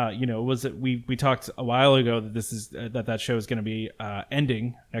 was that we talked a while ago that this is that show is going to be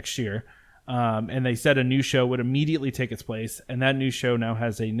ending next year. And they said a new show would immediately take its place, and that new show now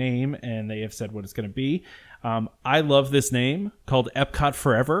has a name, and they have said what it's going to be. I love this name, called Epcot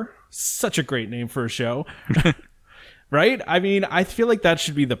Forever. Such a great name for a show. Right? I mean, I feel like that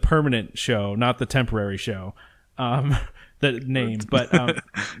should be the permanent show, not the temporary show. The name, but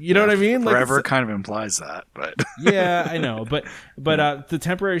you know what I mean? Forever kind of implies that, but yeah, I know. But the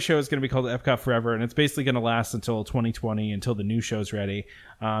temporary show is going to be called Epcot Forever, and it's basically going to last until 2020, until the new show's ready.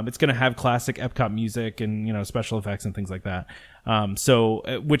 It's going to have classic Epcot music and special effects and things like that.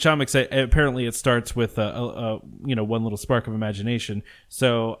 Which I'm excited. Apparently, it starts with one little spark of imagination.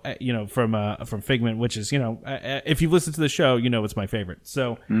 So from Figment, which is if you've listened to the show, it's my favorite.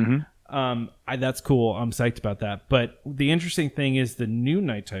 So. Mm-hmm. That's cool. I'm psyched about that. But the interesting thing is the new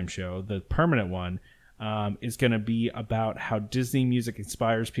nighttime show, the permanent one, is going to be about how Disney music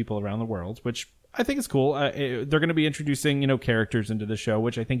inspires people around the world, which I think is cool. They're going to be introducing, characters into the show,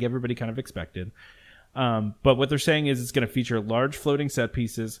 which I think everybody kind of expected. But what they're saying is it's going to feature large floating set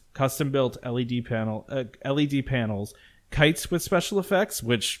pieces, custom-built LED panels, kites with special effects,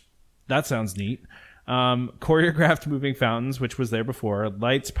 which that sounds neat. Choreographed moving fountains, which was there before,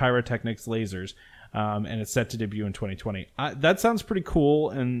 lights, pyrotechnics, lasers, and it's set to debut in 2020. That sounds pretty cool,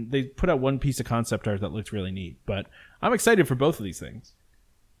 and they put out one piece of concept art that looked really neat, but I'm excited for both of these things.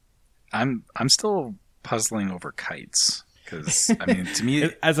 I'm still puzzling over kites, because, I mean, to me...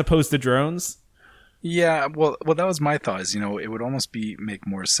 As opposed to drones? Yeah, well, that was my thought, is, it would almost make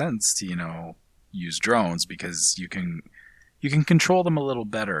more sense to, use drones, because you can control them a little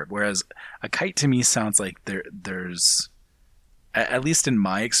better, whereas a kite to me sounds like there's, at least in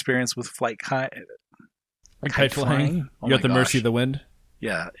my experience with kite flying, you're at the mercy of the wind.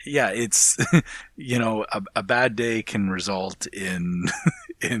 Yeah, it's a bad day can result in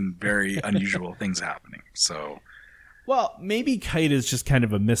very unusual things happening. So, well, maybe kite is just kind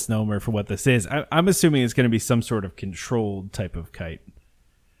of a misnomer for what this is. I'm assuming it's going to be some sort of controlled type of kite.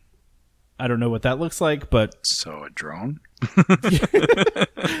 I don't know what that looks like, but... So, a drone?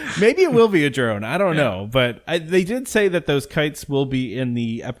 Maybe it will be a drone. I don't know. But they did say that those kites will be in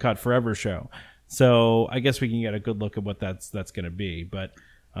the Epcot Forever show. So, I guess we can get a good look at what that's going to be. But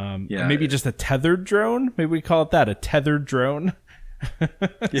maybe just a tethered drone? Maybe we call it that, a tethered drone?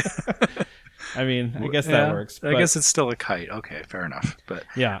 Yeah. I mean, I guess that works. I guess it's still a kite. Okay, fair enough. But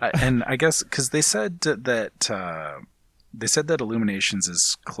yeah. And I guess, because they said that... they said that Illuminations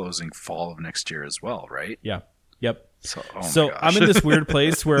is closing fall of next year as well, right? Yeah. Yep. So, So I'm in this weird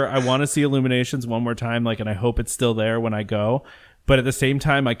place where I want to see Illuminations one more time, like, and I hope it's still there when I go. But at the same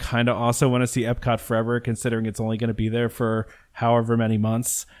time, I kind of also want to see Epcot Forever, considering it's only going to be there for however many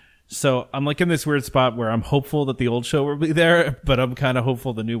months. So I'm like in this weird spot where I'm hopeful that the old show will be there, but I'm kind of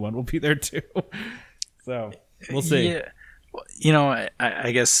hopeful the new one will be there too. So we'll see. Yeah. Well, you know,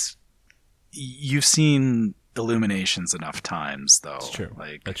 I guess you've seen Illuminations enough times, though. That's true.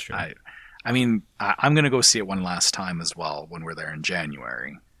 Like, That's true. I mean, I'm going to go see it one last time as well when we're there in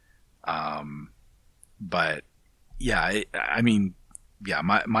January. But yeah, I mean, yeah,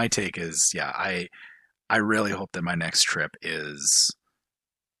 my take is, yeah, I really hope that my next trip is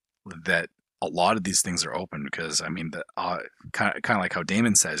that a lot of these things are open, because I mean, kind of like how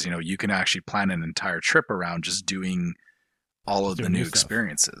Damon says, you know, you can actually plan an entire trip around just doing all of the new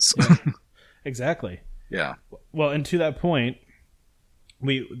experiences. Exactly. Yeah. Well, and to that point,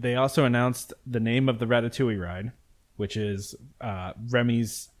 they also announced the name of the Ratatouille ride, which is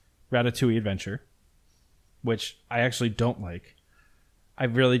Remy's Ratatouille Adventure, which I actually don't like. I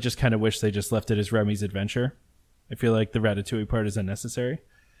really just kind of wish they just left it as Remy's Adventure. I feel like the Ratatouille part is unnecessary,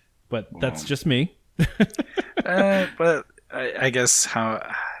 but that's just me. But I guess how...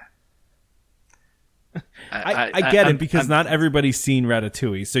 I get it, because not everybody's seen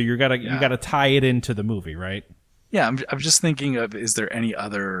Ratatouille, so you gotta tie it into the movie, right? Yeah, I'm just thinking of, is there any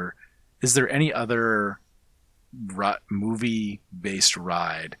other movie based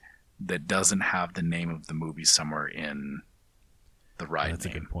ride that doesn't have the name of the movie somewhere in the ride That's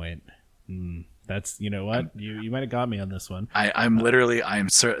name? a good point. That's, you know what, you might have got me on this one. I'm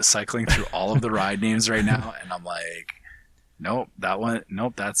cycling through all of the ride names right now, and I'm like, nope, that one,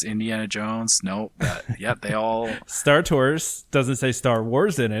 nope, that's Indiana Jones, nope, they all... Star Tours doesn't say Star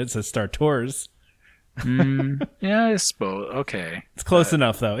Wars in it, it says Star Tours. Yeah, I suppose. Okay, it's close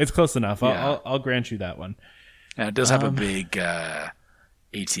enough, though. It's close enough. Yeah. I'll grant you that one. Yeah, it does have a big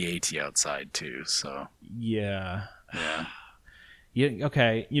AT-AT outside too, so... Yeah. Yeah.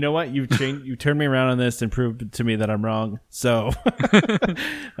 Okay. You know what? You turned me around on this and proved to me that I'm wrong. So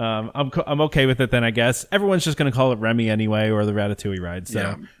I'm okay with it then, I guess. Everyone's just going to call it Remy anyway, or the Ratatouille ride. So,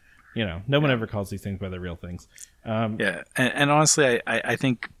 Yeah. you know, no one ever calls these things by their real things. Yeah. And honestly, I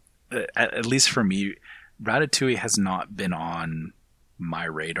think, at least for me, Ratatouille has not been on my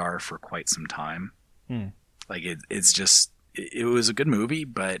radar for quite some time. Like, it's just, it was a good movie,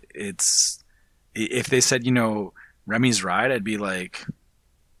 but if they said, you know, Remy's ride, I'd be like,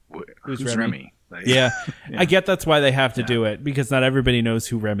 who's Remy? Like, yeah. I get that's why they have to do it, because not everybody knows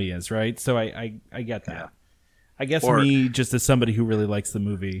who Remy is, right? So I get that. Yeah. I guess me, just as somebody who really likes the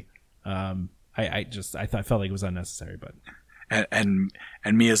movie, I felt like it was unnecessary, but... And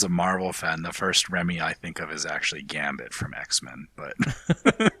me as a Marvel fan, the first Remy I think of is actually Gambit from X-Men, but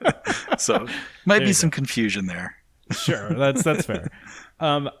so might be some confusion there. Sure, that's fair.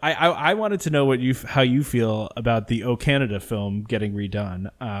 I wanted to know how you feel about the O Canada film getting redone,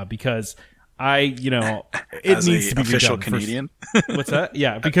 because it as needs to be official redone Canadian. What's that?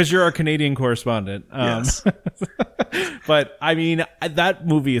 Yeah, because you're our Canadian correspondent. Yes. But I mean, that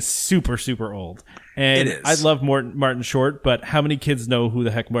movie is super, super old, and It is. I love Martin Short, but how many kids know who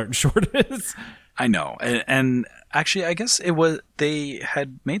the heck Martin Short is? I know, and actually, I guess they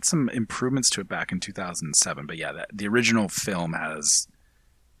had made some improvements to it back in 2007. But yeah, the original film has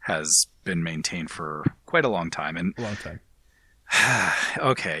been maintained for quite a long time. And A long time.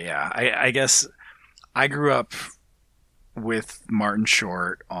 Okay, yeah, I guess I grew up with Martin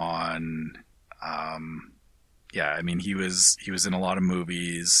Short on. Yeah, I mean, he was in a lot of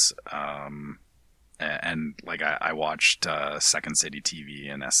movies. And like I watched Second City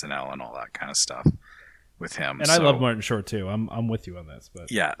TV and SNL and all that kind of stuff with him. And I love Martin Short too. I'm with you on this, but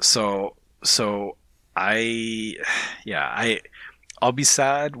yeah. So I'll be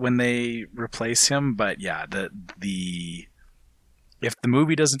sad when they replace him. But yeah, if the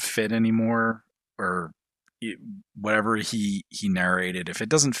movie doesn't fit anymore, or whatever he narrated, if it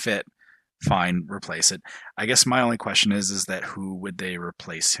doesn't fit, fine, replace it. I guess my only question is that who would they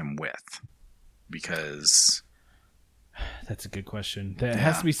replace him with? Because that's a good question. It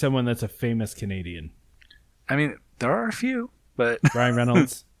has to be someone that's a famous Canadian. I mean, there are a few, but Ryan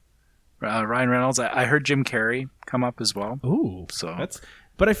Reynolds. Ryan Reynolds. I heard Jim Carrey come up as well. Ooh, so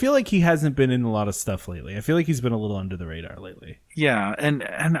but I feel like he hasn't been in a lot of stuff lately. I feel like he's been a little under the radar lately. Yeah, and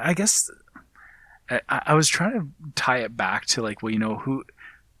I guess I was trying to tie it back to, like, well, you know,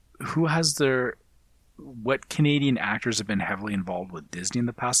 who has what Canadian actors have been heavily involved with Disney in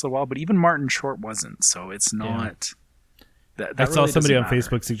the past little while, but even Martin Short wasn't, so it's not... I saw really somebody on doesn't matter.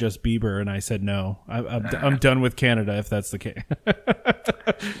 Facebook suggest Bieber, and I said no. I'm done with Canada if that's the case.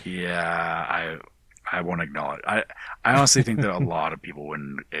 Yeah, I won't acknowledge. I honestly think that a lot of people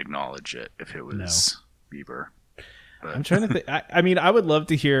wouldn't acknowledge it if it was Bieber. But I'm trying to think. I mean, I would love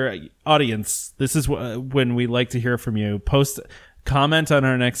to hear, audience. This is when we like to hear from you. Comment on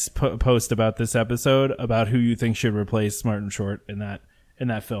our next post about this episode about who you think should replace Martin Short in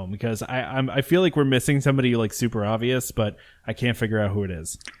that film, because I feel like we're missing somebody like super obvious, but I can't figure out who it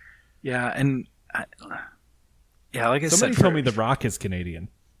is. yeah, and like I Somebody said, told me The Rock is Canadian.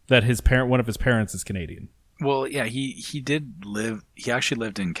 That one of his parents is Canadian. Well, yeah, he did live. He actually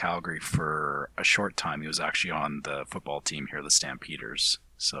lived in Calgary for a short time. He was actually on the football team here, the Stampeders.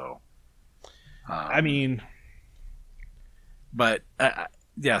 So, I mean, but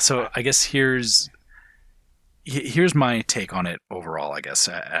yeah. So I guess here's my take on it overall. I guess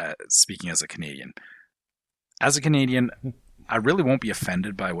speaking as a Canadian, I really won't be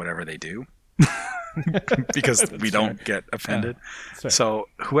offended by whatever they do. Because we don't get offended. Yeah, so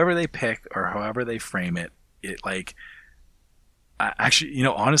whoever they pick or however they frame it like, actually,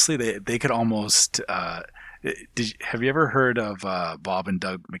 honestly, they could almost. Have you ever heard of Bob and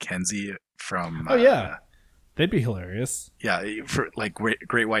Doug McKenzie from? Oh yeah, they'd be hilarious. Yeah, for like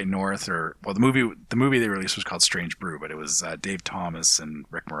Great White North, or well, the movie they released was called Strange Brew, but it was Dave Thomas and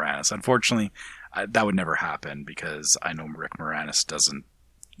Rick Moranis. Unfortunately, that would never happen because I know Rick Moranis doesn't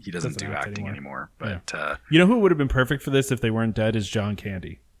do acting anymore. But you know who would have been perfect for this if they weren't dead is John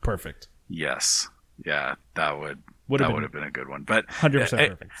Candy. Perfect. Yes. Yeah, that would have been a good one. But 100%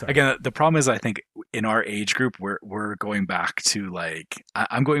 perfect. Sorry. Again, the problem is I think in our age group we're going back to like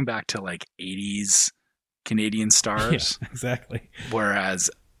I'm going back to like 80s Canadian stars. Yeah, exactly.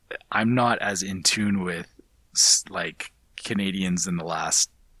 Whereas I'm not as in tune with like Canadians in the last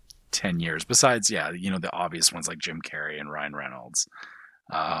 10 years. Besides, the obvious ones like Jim Carrey and Ryan Reynolds.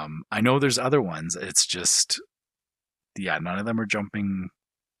 I know there's other ones. It's just, none of them are jumping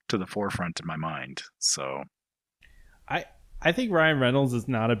to the forefront in my mind. So, I think Ryan Reynolds is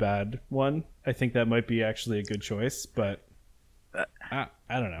not a bad one. I think that might be actually a good choice, but I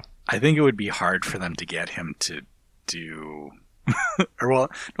don't know. I think it would be hard for them to get him to do, or well,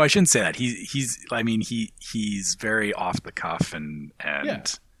 no, I shouldn't say that. He's very off the cuff and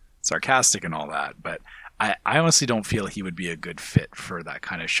sarcastic and all that, but I honestly don't feel he would be a good fit for that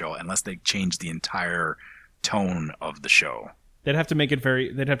kind of show unless they change the entire tone of the show. They'd have to make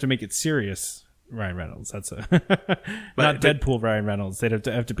it serious, Ryan Reynolds. That's not Deadpool Ryan Reynolds. They'd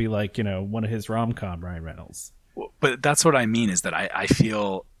have to be like, one of his rom-com Ryan Reynolds. But that's what I mean is that I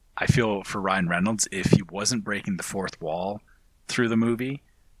feel for Ryan Reynolds, if he wasn't breaking the fourth wall through the movie,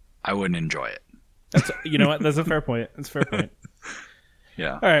 I wouldn't enjoy it. That's what? That's a fair point. That's a fair point.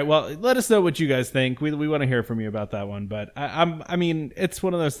 Yeah. All right. Well, let us know what you guys think. We want to hear from you about that one. But I mean, it's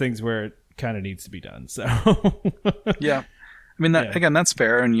one of those things where it kind of needs to be done. So. Yeah. I mean, again, that's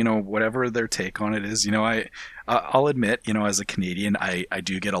fair. And, whatever their take on it is, I'll admit, as a Canadian, I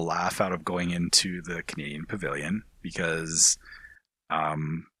do get a laugh out of going into the Canadian Pavilion because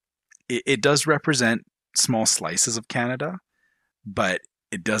it does represent small slices of Canada, but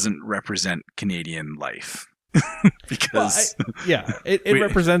it doesn't represent Canadian life. Because it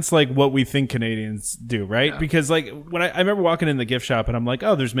represents like what we think Canadians do, right? Yeah. Because like when I remember walking in the gift shop and I'm like,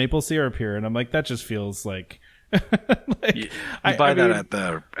 oh, there's maple syrup here, and I'm like, that just feels like, you buy that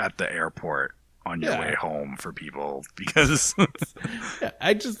at the airport on your way home for people because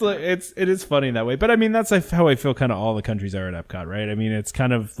I just it is funny that way. But I mean, that's how I feel kind of all the countries are at Epcot, right? I mean, it's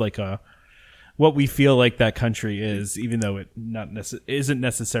kind of like what we feel like that country is, even though it isn't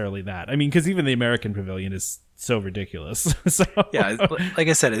necessarily that. I mean, because even the American Pavilion is so ridiculous. So yeah, like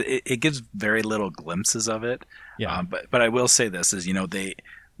I said, it gives very little glimpses of it. Yeah, but I will say this is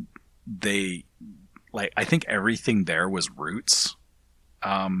they like I think everything there was Roots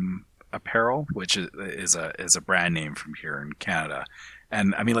apparel, which is a brand name from here in Canada,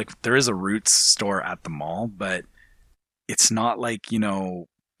 and I mean like there is a Roots store at the mall, but it's not like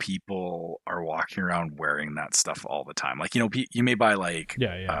people are walking around wearing that stuff all the time. Like, you may buy like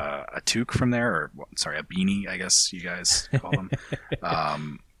a toque from there, or a beanie, I guess you guys call them.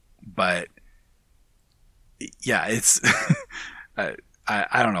 But yeah, it's,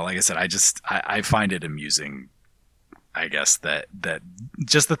 I don't know. Like I said, I find it amusing, I guess, that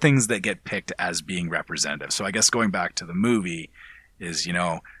just the things that get picked as being representative. So I guess going back to the movie is,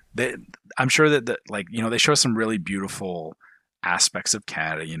 I'm sure that they show some really beautiful aspects of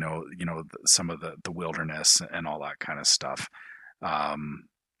Canada, some of the wilderness and all that kind of stuff.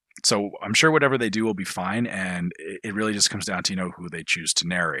 So I'm sure whatever they do will be fine, and it really just comes down to who they choose to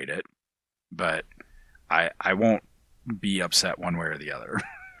narrate it. But I won't be upset one way or the other.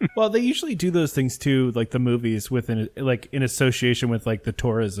 Well, they usually do those things too, like the movies within, like in association with like the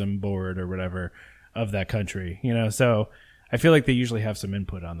tourism board or whatever of that country, you know. So I feel like they usually have some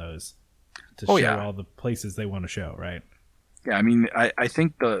input on those to show all the places they want to show, right? Yeah, I mean, I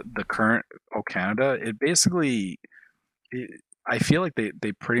think the current O Canada, it basically, I feel like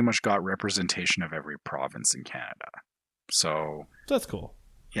they pretty much got representation of every province in Canada. So that's cool.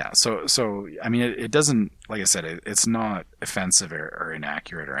 Yeah, so I mean, it doesn't, like I said, it's not offensive or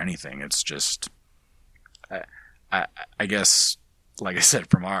inaccurate or anything. It's just, I guess, like I said,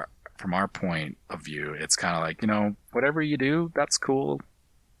 from our point of view, it's kind of like, you know, whatever you do, that's cool.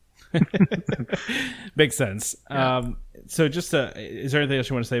 Makes sense. Yeah. So just is there anything else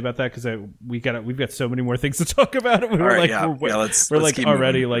you want to say about that? Because we've got so many more things to talk about. We're like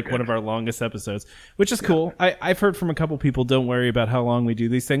already like one of our longest episodes, which is cool. I've heard from a couple people, don't worry about how long we do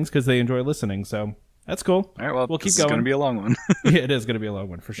these things because they enjoy listening. So that's cool. All right, well, we'll keep going. It's going to be a long one. Yeah, it is going to be a long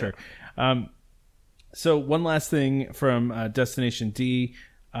one for sure. So one last thing from Destination D,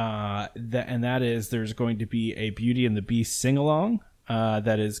 that is there's going to be a Beauty and the Beast sing-along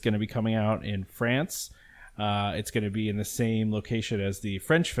that is going to be coming out in France. It's going to be in the same location as the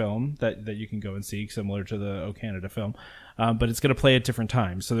French film that you can go and see, similar to the O Canada film. But it's going to play at different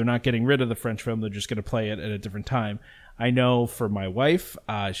times. So they're not getting rid of the French film. They're just going to play it at a different time. I know for my wife,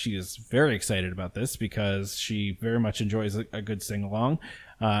 she is very excited about this because she very much enjoys a good sing-along.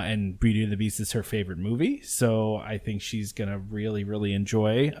 And Beauty and the Beast is her favorite movie. So I think she's going to really, really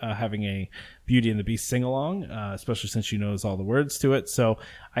enjoy having a Beauty and the Beast sing-along, especially since she knows all the words to it. So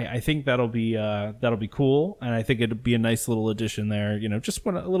I think that'll be cool. And I think it'd be a nice little addition there. You know, just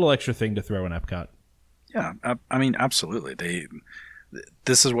a little extra thing to throw in Epcot. Yeah, I mean, absolutely.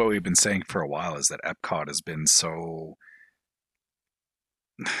 This is what we've been saying for a while, is that Epcot has been so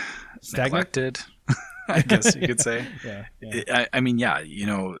neglected, I guess you could say. Yeah. I mean, yeah, you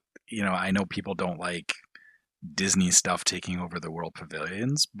know, I know people don't like Disney stuff taking over the World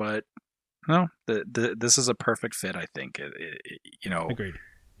Pavilions, but no, this is a perfect fit, I think. Agreed.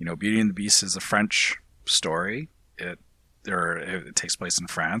 You know, Beauty and the Beast is a French story. It takes place in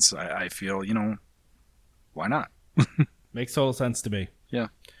France. I feel, you know, why not? Makes total sense to me. Yeah.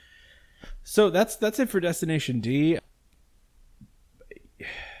 So that's it for Destination D. I'm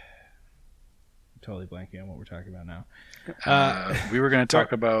totally blanking on what we're talking about now. We were going to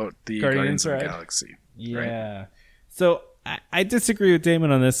talk about the Guardians of the Galaxy. Yeah. Right? So I disagree with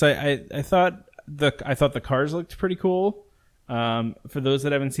Damon on this. I thought the cars looked pretty cool. For those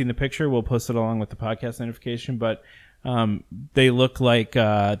that haven't seen the picture, we'll post it along with the podcast notification. But they look like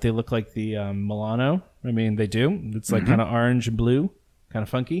the Milano. I mean, they do. It's like kind of orange and blue, kind of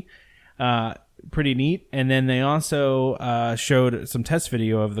funky. Pretty neat. And then they also showed some test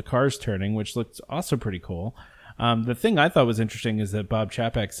video of the cars turning, which looked also pretty cool. The thing I thought was interesting is that Bob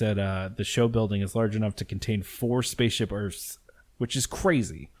Chapek said the show building is large enough to contain 4 spaceship Earths, which is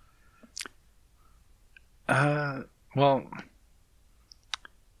crazy. Well,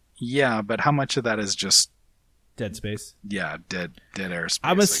 yeah, but how much of that is just dead space? Yeah, dead airspace.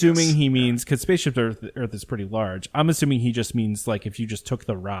 I'm assuming he means, because Spaceship Earth is pretty large. I'm assuming he just means like if you just took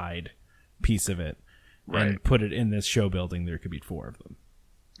the ride piece of it and put it in this show building, there could be 4 of them.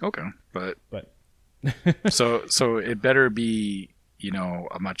 Okay, but so it better be, you know,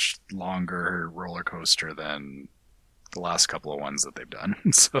 a much longer roller coaster than the last couple of ones that they've done.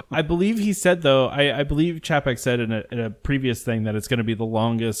 So I believe he said, though, I believe Chapek said in a previous thing that it's going to be the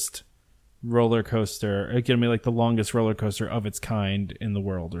longest roller coaster. It's going to be like the longest roller coaster of its kind in the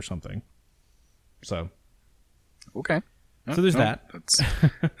world or something. So okay. So there's that.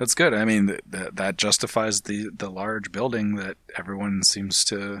 That's good. I mean, that justifies the large building that everyone seems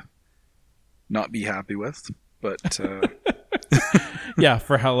to not be happy with. But yeah,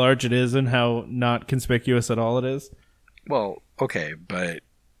 for how large it is and how not conspicuous at all it is. Well, okay, but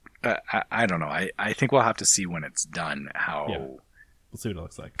I don't know. I think we'll have to see when it's done how we'll see what it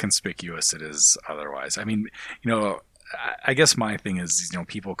looks like. Conspicuous it is otherwise. I mean, you know, I guess my thing is, you know,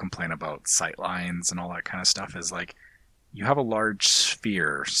 people complain about sight lines and all that kind of stuff is like, you have a large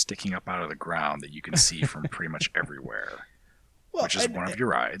sphere sticking up out of the ground that you can see from pretty much everywhere, which is one of your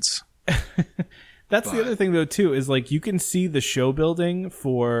rides. That's the other thing, though, too, is like you can see the show building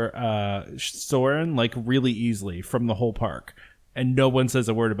for Soarin' like really easily from the whole park. And no one says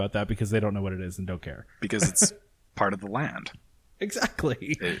a word about that because they don't know what it is and don't care. Because it's part of the land.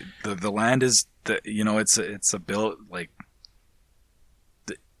 Exactly. The land is, you know, it's a build like.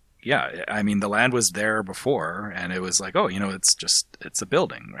 Yeah, I mean, the land was there before, and it was like, oh, you know, it's a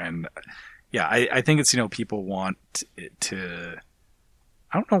building. And yeah, I think it's, you know, people want it to,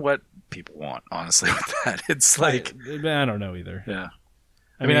 I don't know what people want, honestly, with that. It's like I don't know either. Yeah.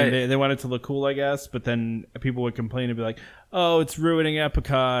 I mean, they want it to look cool, I guess, but then people would complain and be like, "Oh, it's ruining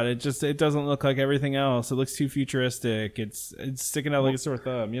Epcot. It doesn't look like everything else. It looks too futuristic. It's sticking out like a sore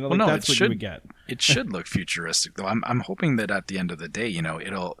thumb." You know, that's what you would get. It should look futuristic, though. I'm hoping that at the end of the day, you know,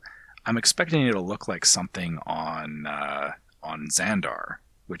 I'm expecting it to look like something on Xandar,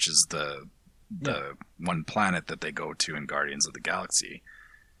 which is the one planet that they go to in Guardians of the Galaxy.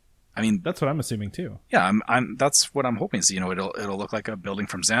 I mean, that's what I'm assuming too. Yeah, that's what I'm hoping. So, you know, it'll look like a building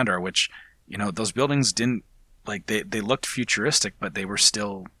from Xandar, which, you know, those buildings didn't like they looked futuristic, but they were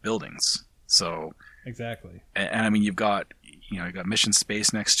still buildings. So exactly. And I mean, you've got Mission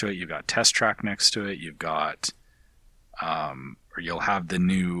Space next to it, you've got Test Track next to it, you've got or you'll have the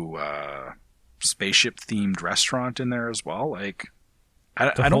new spaceship themed restaurant in there as well. Like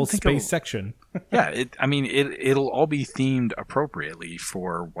I don't think space section. Yeah, it'll all be themed appropriately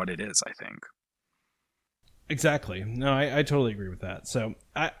for what it is, I think. Exactly. No, I totally agree with that. So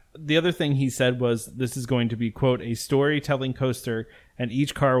the other thing he said was this is going to be, quote, a storytelling coaster, and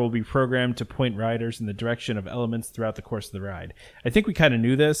each car will be programmed to point riders in the direction of elements throughout the course of the ride. I think we kind of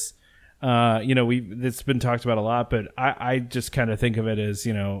knew this. You know, it's been talked about a lot, but I just kind of think of it as,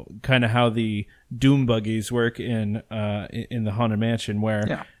 you know, kind of how the Doom buggies work in the Haunted Mansion,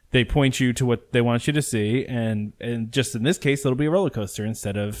 where they point you to what they want you to see, and just in this case, it'll be a roller coaster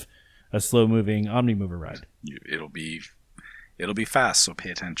instead of a slow moving Omnimover ride. It'll be fast, so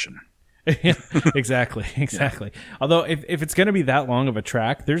pay attention. Exactly. Yeah. Although if it's going to be that long of a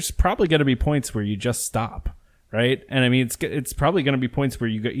track, there's probably going to be points where you just stop. Right, and I mean it's probably going to be points where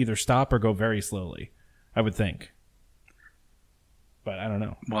you either stop or go very slowly, I would think. But I don't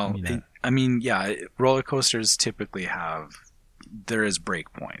know. Well, roller coasters typically there is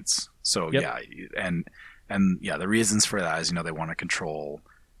break points. So and the reasons for that is, you know, they want to control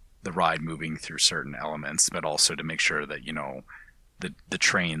the ride moving through certain elements, but also to make sure that, you know, the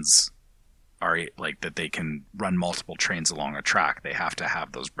trains are like that they can run multiple trains along a track. They have to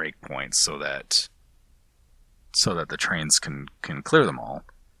have those break points so that the trains can clear them all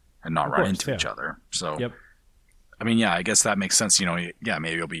and not run into each other. So, I mean, I guess that makes sense. You know,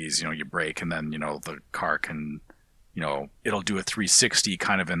 maybe it'll be easy. You know, you brake and then, you know, the car can, you know, it'll do a 360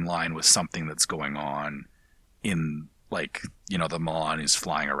 kind of in line with something that's going on in, like, you know, the Milan is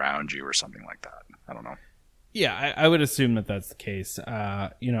flying around you or something like that. I don't know. Yeah, I would assume that that's the case.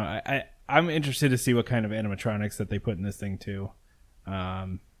 You know, I'm interested to see what kind of animatronics that they put in this thing too.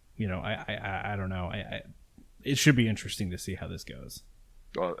 You know, I don't know. It should be interesting to see how this goes.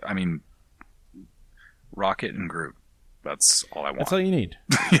 Well, I mean, Rocket and Groot. That's all I want. That's all you need.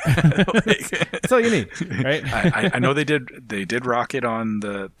 That's all you need, right? I know they did Rocket on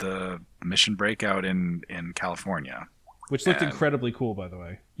the Mission Breakout in California, which looked incredibly cool, by the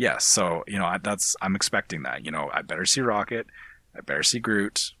way. Yes, so, you know, I'm expecting that. You know, I better see Rocket. I better see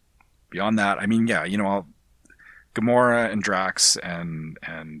Groot. Beyond that, I mean, you know, Gamora and Drax and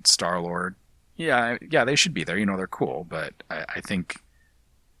Star-Lord. Yeah, they should be there. You know, they're cool, but I think,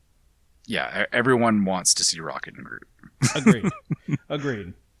 everyone wants to see Rocket and Groot.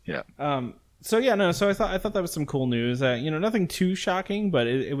 Agreed. Yeah. So I thought that was some cool news. You know, nothing too shocking, but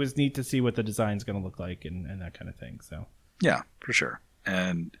it was neat to see what the design's going to look like and that kind of thing. So. Yeah, for sure.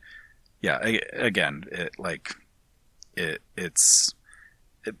 And again,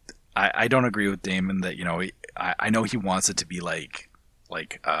 I don't agree with Damon that, you know, I know he wants it to be like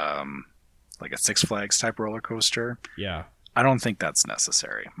a Six Flags type roller coaster. Yeah. I don't think that's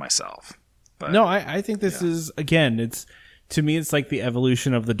necessary myself. But, no, I think this is, again, to me, it's like the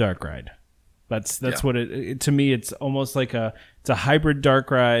evolution of the dark ride. That's what it to me, it's almost like it's a hybrid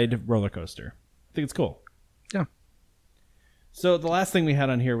dark ride roller coaster. I think it's cool. Yeah. So the last thing we had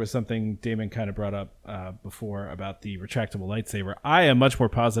on here was something Damon kind of brought up before about the retractable lightsaber. I am much more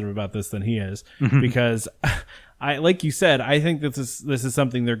positive about this than he is because like you said, I think this is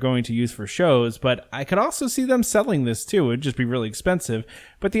something they're going to use for shows, but I could also see them selling this too. It would just be really expensive.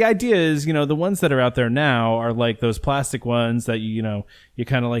 But the idea is, you know, the ones that are out there now are like those plastic ones that you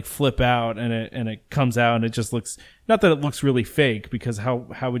kind of like flip out and it comes out and it just looks, not that it looks really fake, because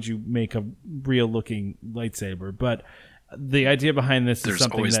how would you make a real looking lightsaber? But the idea behind this is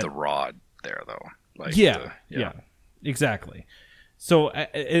something always that, the rod there though. Like yeah, exactly. So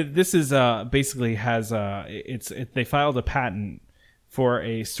this is basically has they filed a patent for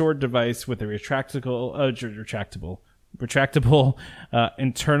a sword device with a retractable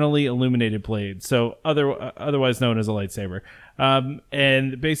internally illuminated blade. So otherwise known as a lightsaber.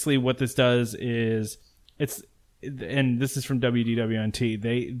 And basically what this does is and this is from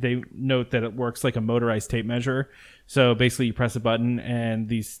WDWNT, they note that it works like a motorized tape measure. So basically you press a button and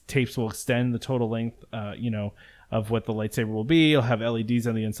these tapes will extend the total length, of what the lightsaber will be. It'll have LEDs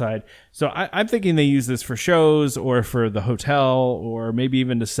on the inside. So I'm thinking they use this for shows or for the hotel or maybe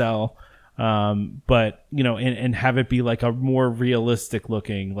even to sell. But and have it be like a more realistic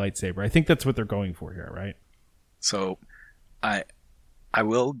looking lightsaber. I think that's what they're going for here, right? So I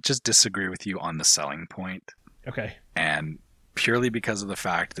will just disagree with you on the selling point. Okay. And purely because of the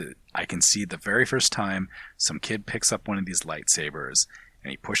fact that I can see the very first time some kid picks up one of these lightsabers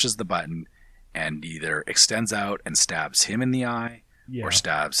and he pushes the button and either extends out and stabs him in the eye, or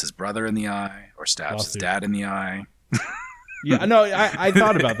stabs his brother in the eye, or stabs his dad in the eye. Yeah, no, I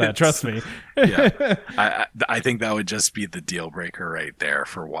thought about that. Trust me. Yeah, I think that would just be the deal breaker right there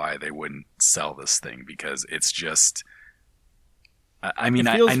for why they wouldn't sell this thing, because it's just. I mean,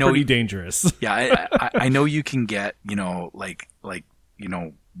 it feels I know pretty dangerous. Yeah, I know you can get Walmart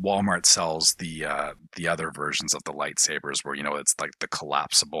sells the other versions of the lightsabers where it's like the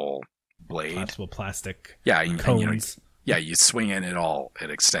collapsible blade, collapsible plastic. Yeah, cones. You swing it, it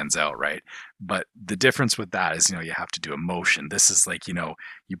extends out, right? But the difference with that is, you have to do a motion. This is like, you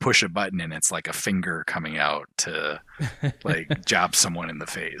push a button and it's like a finger coming out to like jab someone in the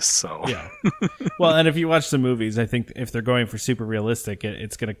face. So yeah. Well, and if you watch the movies, I think if they're going for super realistic,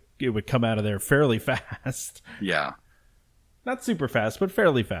 it would come out of there fairly fast. Yeah. Not super fast, but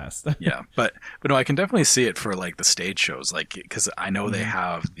fairly fast. Yeah, but no, I can definitely see it for like the stage shows, like because I know they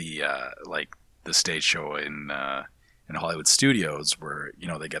have the the stage show in Hollywood Studios where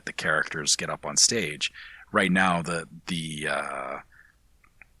they get the characters get up on stage. Right now, the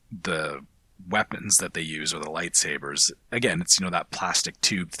weapons that they use are the lightsabers. Again, it's that plastic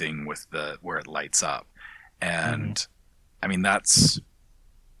tube thing with where it lights up, and I mean that's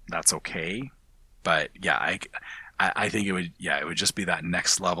okay, but yeah, I think it would just be that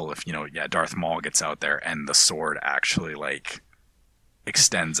next level if Darth Maul gets out there and the sword actually like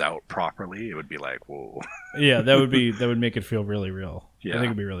extends out properly. It would be like, whoa. Yeah, that would make it feel really real. Yeah. I think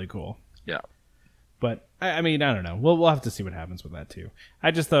it'd be really cool. Yeah. But I mean, I don't know. We'll have to see what happens with that too. I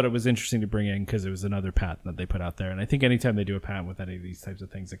just thought it was interesting to bring in because it was another patent that they put out there, and I think anytime they do a patent with any of these types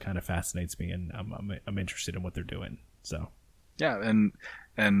of things, it kind of fascinates me, and I'm interested in what they're doing. So. Yeah,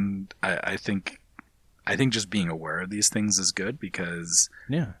 and I think just being aware of these things is good because,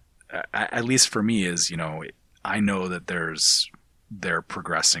 at least for me, is I know that they're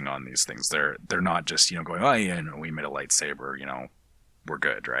progressing on these things. They're not just going, oh yeah, we made a lightsaber, we're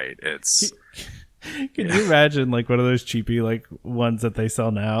good, right? It's. Can you imagine like one of those cheapy like ones that they sell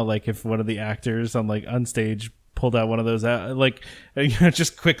now? Like if one of the actors on stage pulled out one of those out, like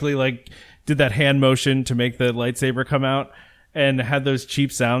just quickly like did that hand motion to make the lightsaber come out. And had those cheap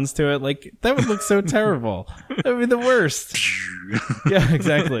sounds to it, like that would look so terrible. That would be the worst. Yeah,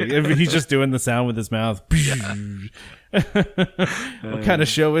 exactly. If he's just doing the sound with his mouth. What kind of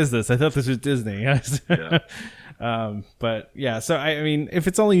show is this? I thought this was Disney. But yeah, so I mean, if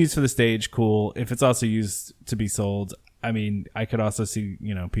it's only used for the stage, cool. If it's also used to be sold, I mean, I could also see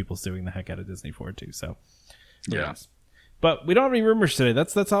people suing the heck out of Disney for it too. So yeah. But we don't have any rumors today.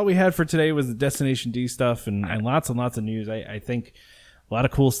 That's all we had for today was the Destination D stuff and lots and lots of news. I think a lot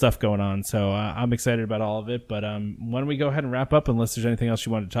of cool stuff going on. So I'm excited about all of it. But why don't we go ahead and wrap up unless there's anything else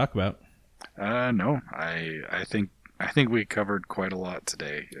you wanted to talk about? No, I think we covered quite a lot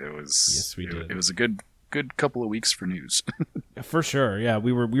today. Yes, we did. It was a good couple of weeks for news. For sure. Yeah,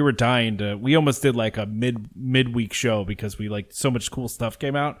 we were dying to. We almost did like a midweek show because we like so much cool stuff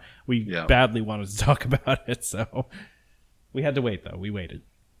came out. We badly wanted to talk about it. So. We had to wait, though. We waited.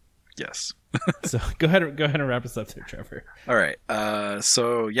 Yes. So go ahead and wrap us up there, Trevor. All right.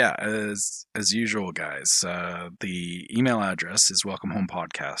 So yeah, as usual, guys, the email address is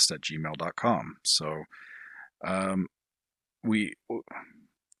welcomehomepodcast@gmail.com. So, we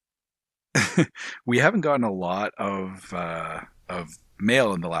we haven't gotten a lot of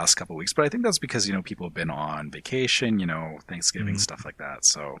mail in the last couple of weeks, but I think that's because people have been on vacation, Thanksgiving, stuff like that.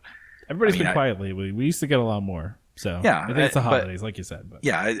 So everybody's been quiet lately. We used to get a lot more. So yeah, I think it's the holidays, like you said. But.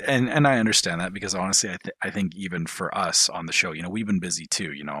 Yeah, and I understand that because honestly, I think even for us on the show, we've been busy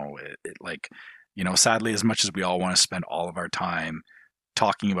too. Sadly, as much as we all want to spend all of our time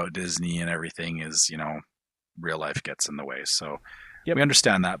talking about Disney and everything, is real life gets in the way. So we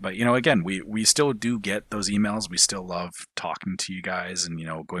understand that, but again, we still do get those emails. We still love talking to you guys and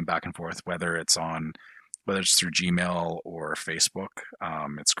going back and forth, whether it's through Gmail or Facebook.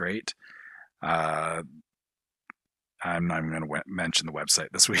 It's great. I'm not even going to mention the website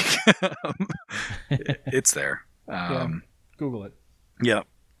this week. It's there. Google it. Yep.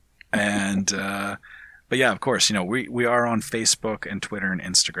 And But yeah, of course, we are on Facebook and Twitter and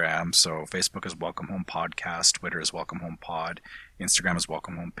Instagram. So Facebook is Welcome Home Podcast, Twitter is Welcome Home Pod, Instagram is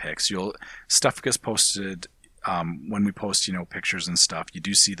Welcome Home Pics. Stuff gets posted when we post, pictures and stuff. You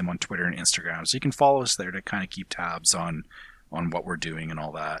do see them on Twitter and Instagram, so you can follow us there to kind of keep tabs on what we're doing and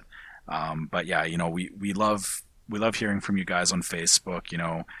all that. But yeah, we love hearing from you guys on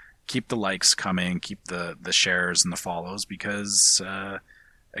Facebook. Keep the likes coming, keep the shares and the follows, because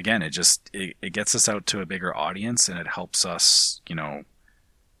again, it gets us out to a bigger audience, and it helps us,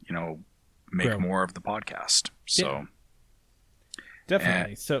 make Grow. more of the podcast. So. Yeah.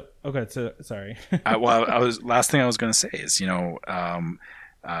 Definitely. So sorry. Last thing I was going to say is,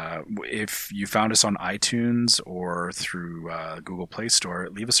 if you found us on iTunes or through Google Play Store,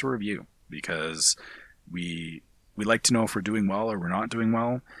 leave us a review, because we like to know if we're doing well or we're not doing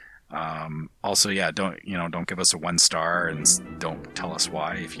well. Also, yeah, don't give us a 1-star and don't tell us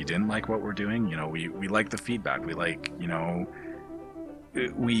why if you didn't like what we're doing. We like the feedback. We like,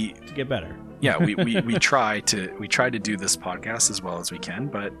 to get better. Yeah, we try to do this podcast as well as we can,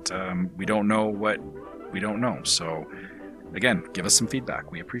 but we don't know what we don't know. So again, give us some feedback.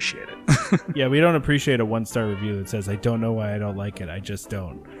 We appreciate it. Yeah, we don't appreciate a 1-star review that says, I don't know why I don't like it, I just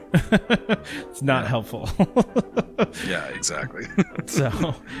don't. It's not helpful. Yeah, exactly.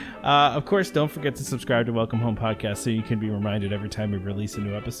 So, of course, don't forget to subscribe to Welcome Home Podcast so you can be reminded every time we release a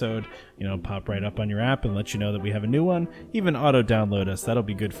new episode. Pop right up on your app and let you know that we have a new one. Even auto-download us. That'll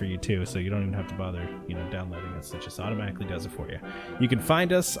be good for you, too, so you don't even have to bother, downloading us. It just automatically does it for you. You can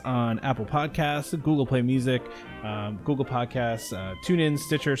find us on Apple Podcasts, Google Play Music, Google Podcasts, TuneIn,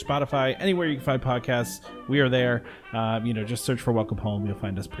 Stitcher, Spotify, anywhere you can find podcasts. We are there. Just search for Welcome Home. You'll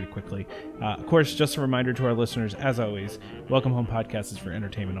find us pretty quickly. Of course, just a reminder to our listeners, as always, Welcome Home Podcast is for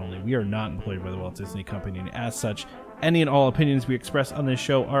entertainment only. We are not employed by the Walt Disney Company, and as such, any and all opinions we express on this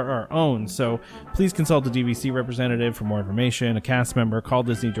show are our own. So please consult a DVC representative for more information, a cast member, call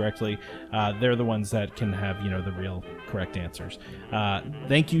Disney directly. They're the ones that can have, the real correct answers.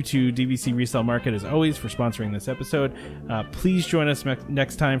 Thank you to DVC Resale Market, as always, for sponsoring this episode. Please join us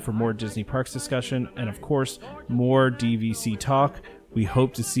next time for more Disney Parks discussion and, of course, more DVC talk. We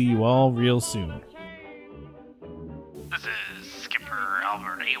hope to see you all real soon. This is Skipper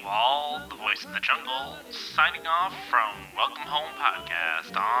Albert AWOL, the voice of the jungle, signing off from Welcome Home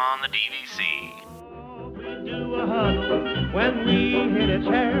Podcast on the DVC. We do a huddle when we hit a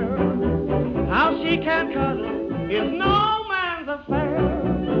chair. How she can cuddle is no man's affair.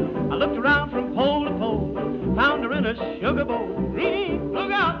 I looked around from pole to pole, found her in a sugar bowl.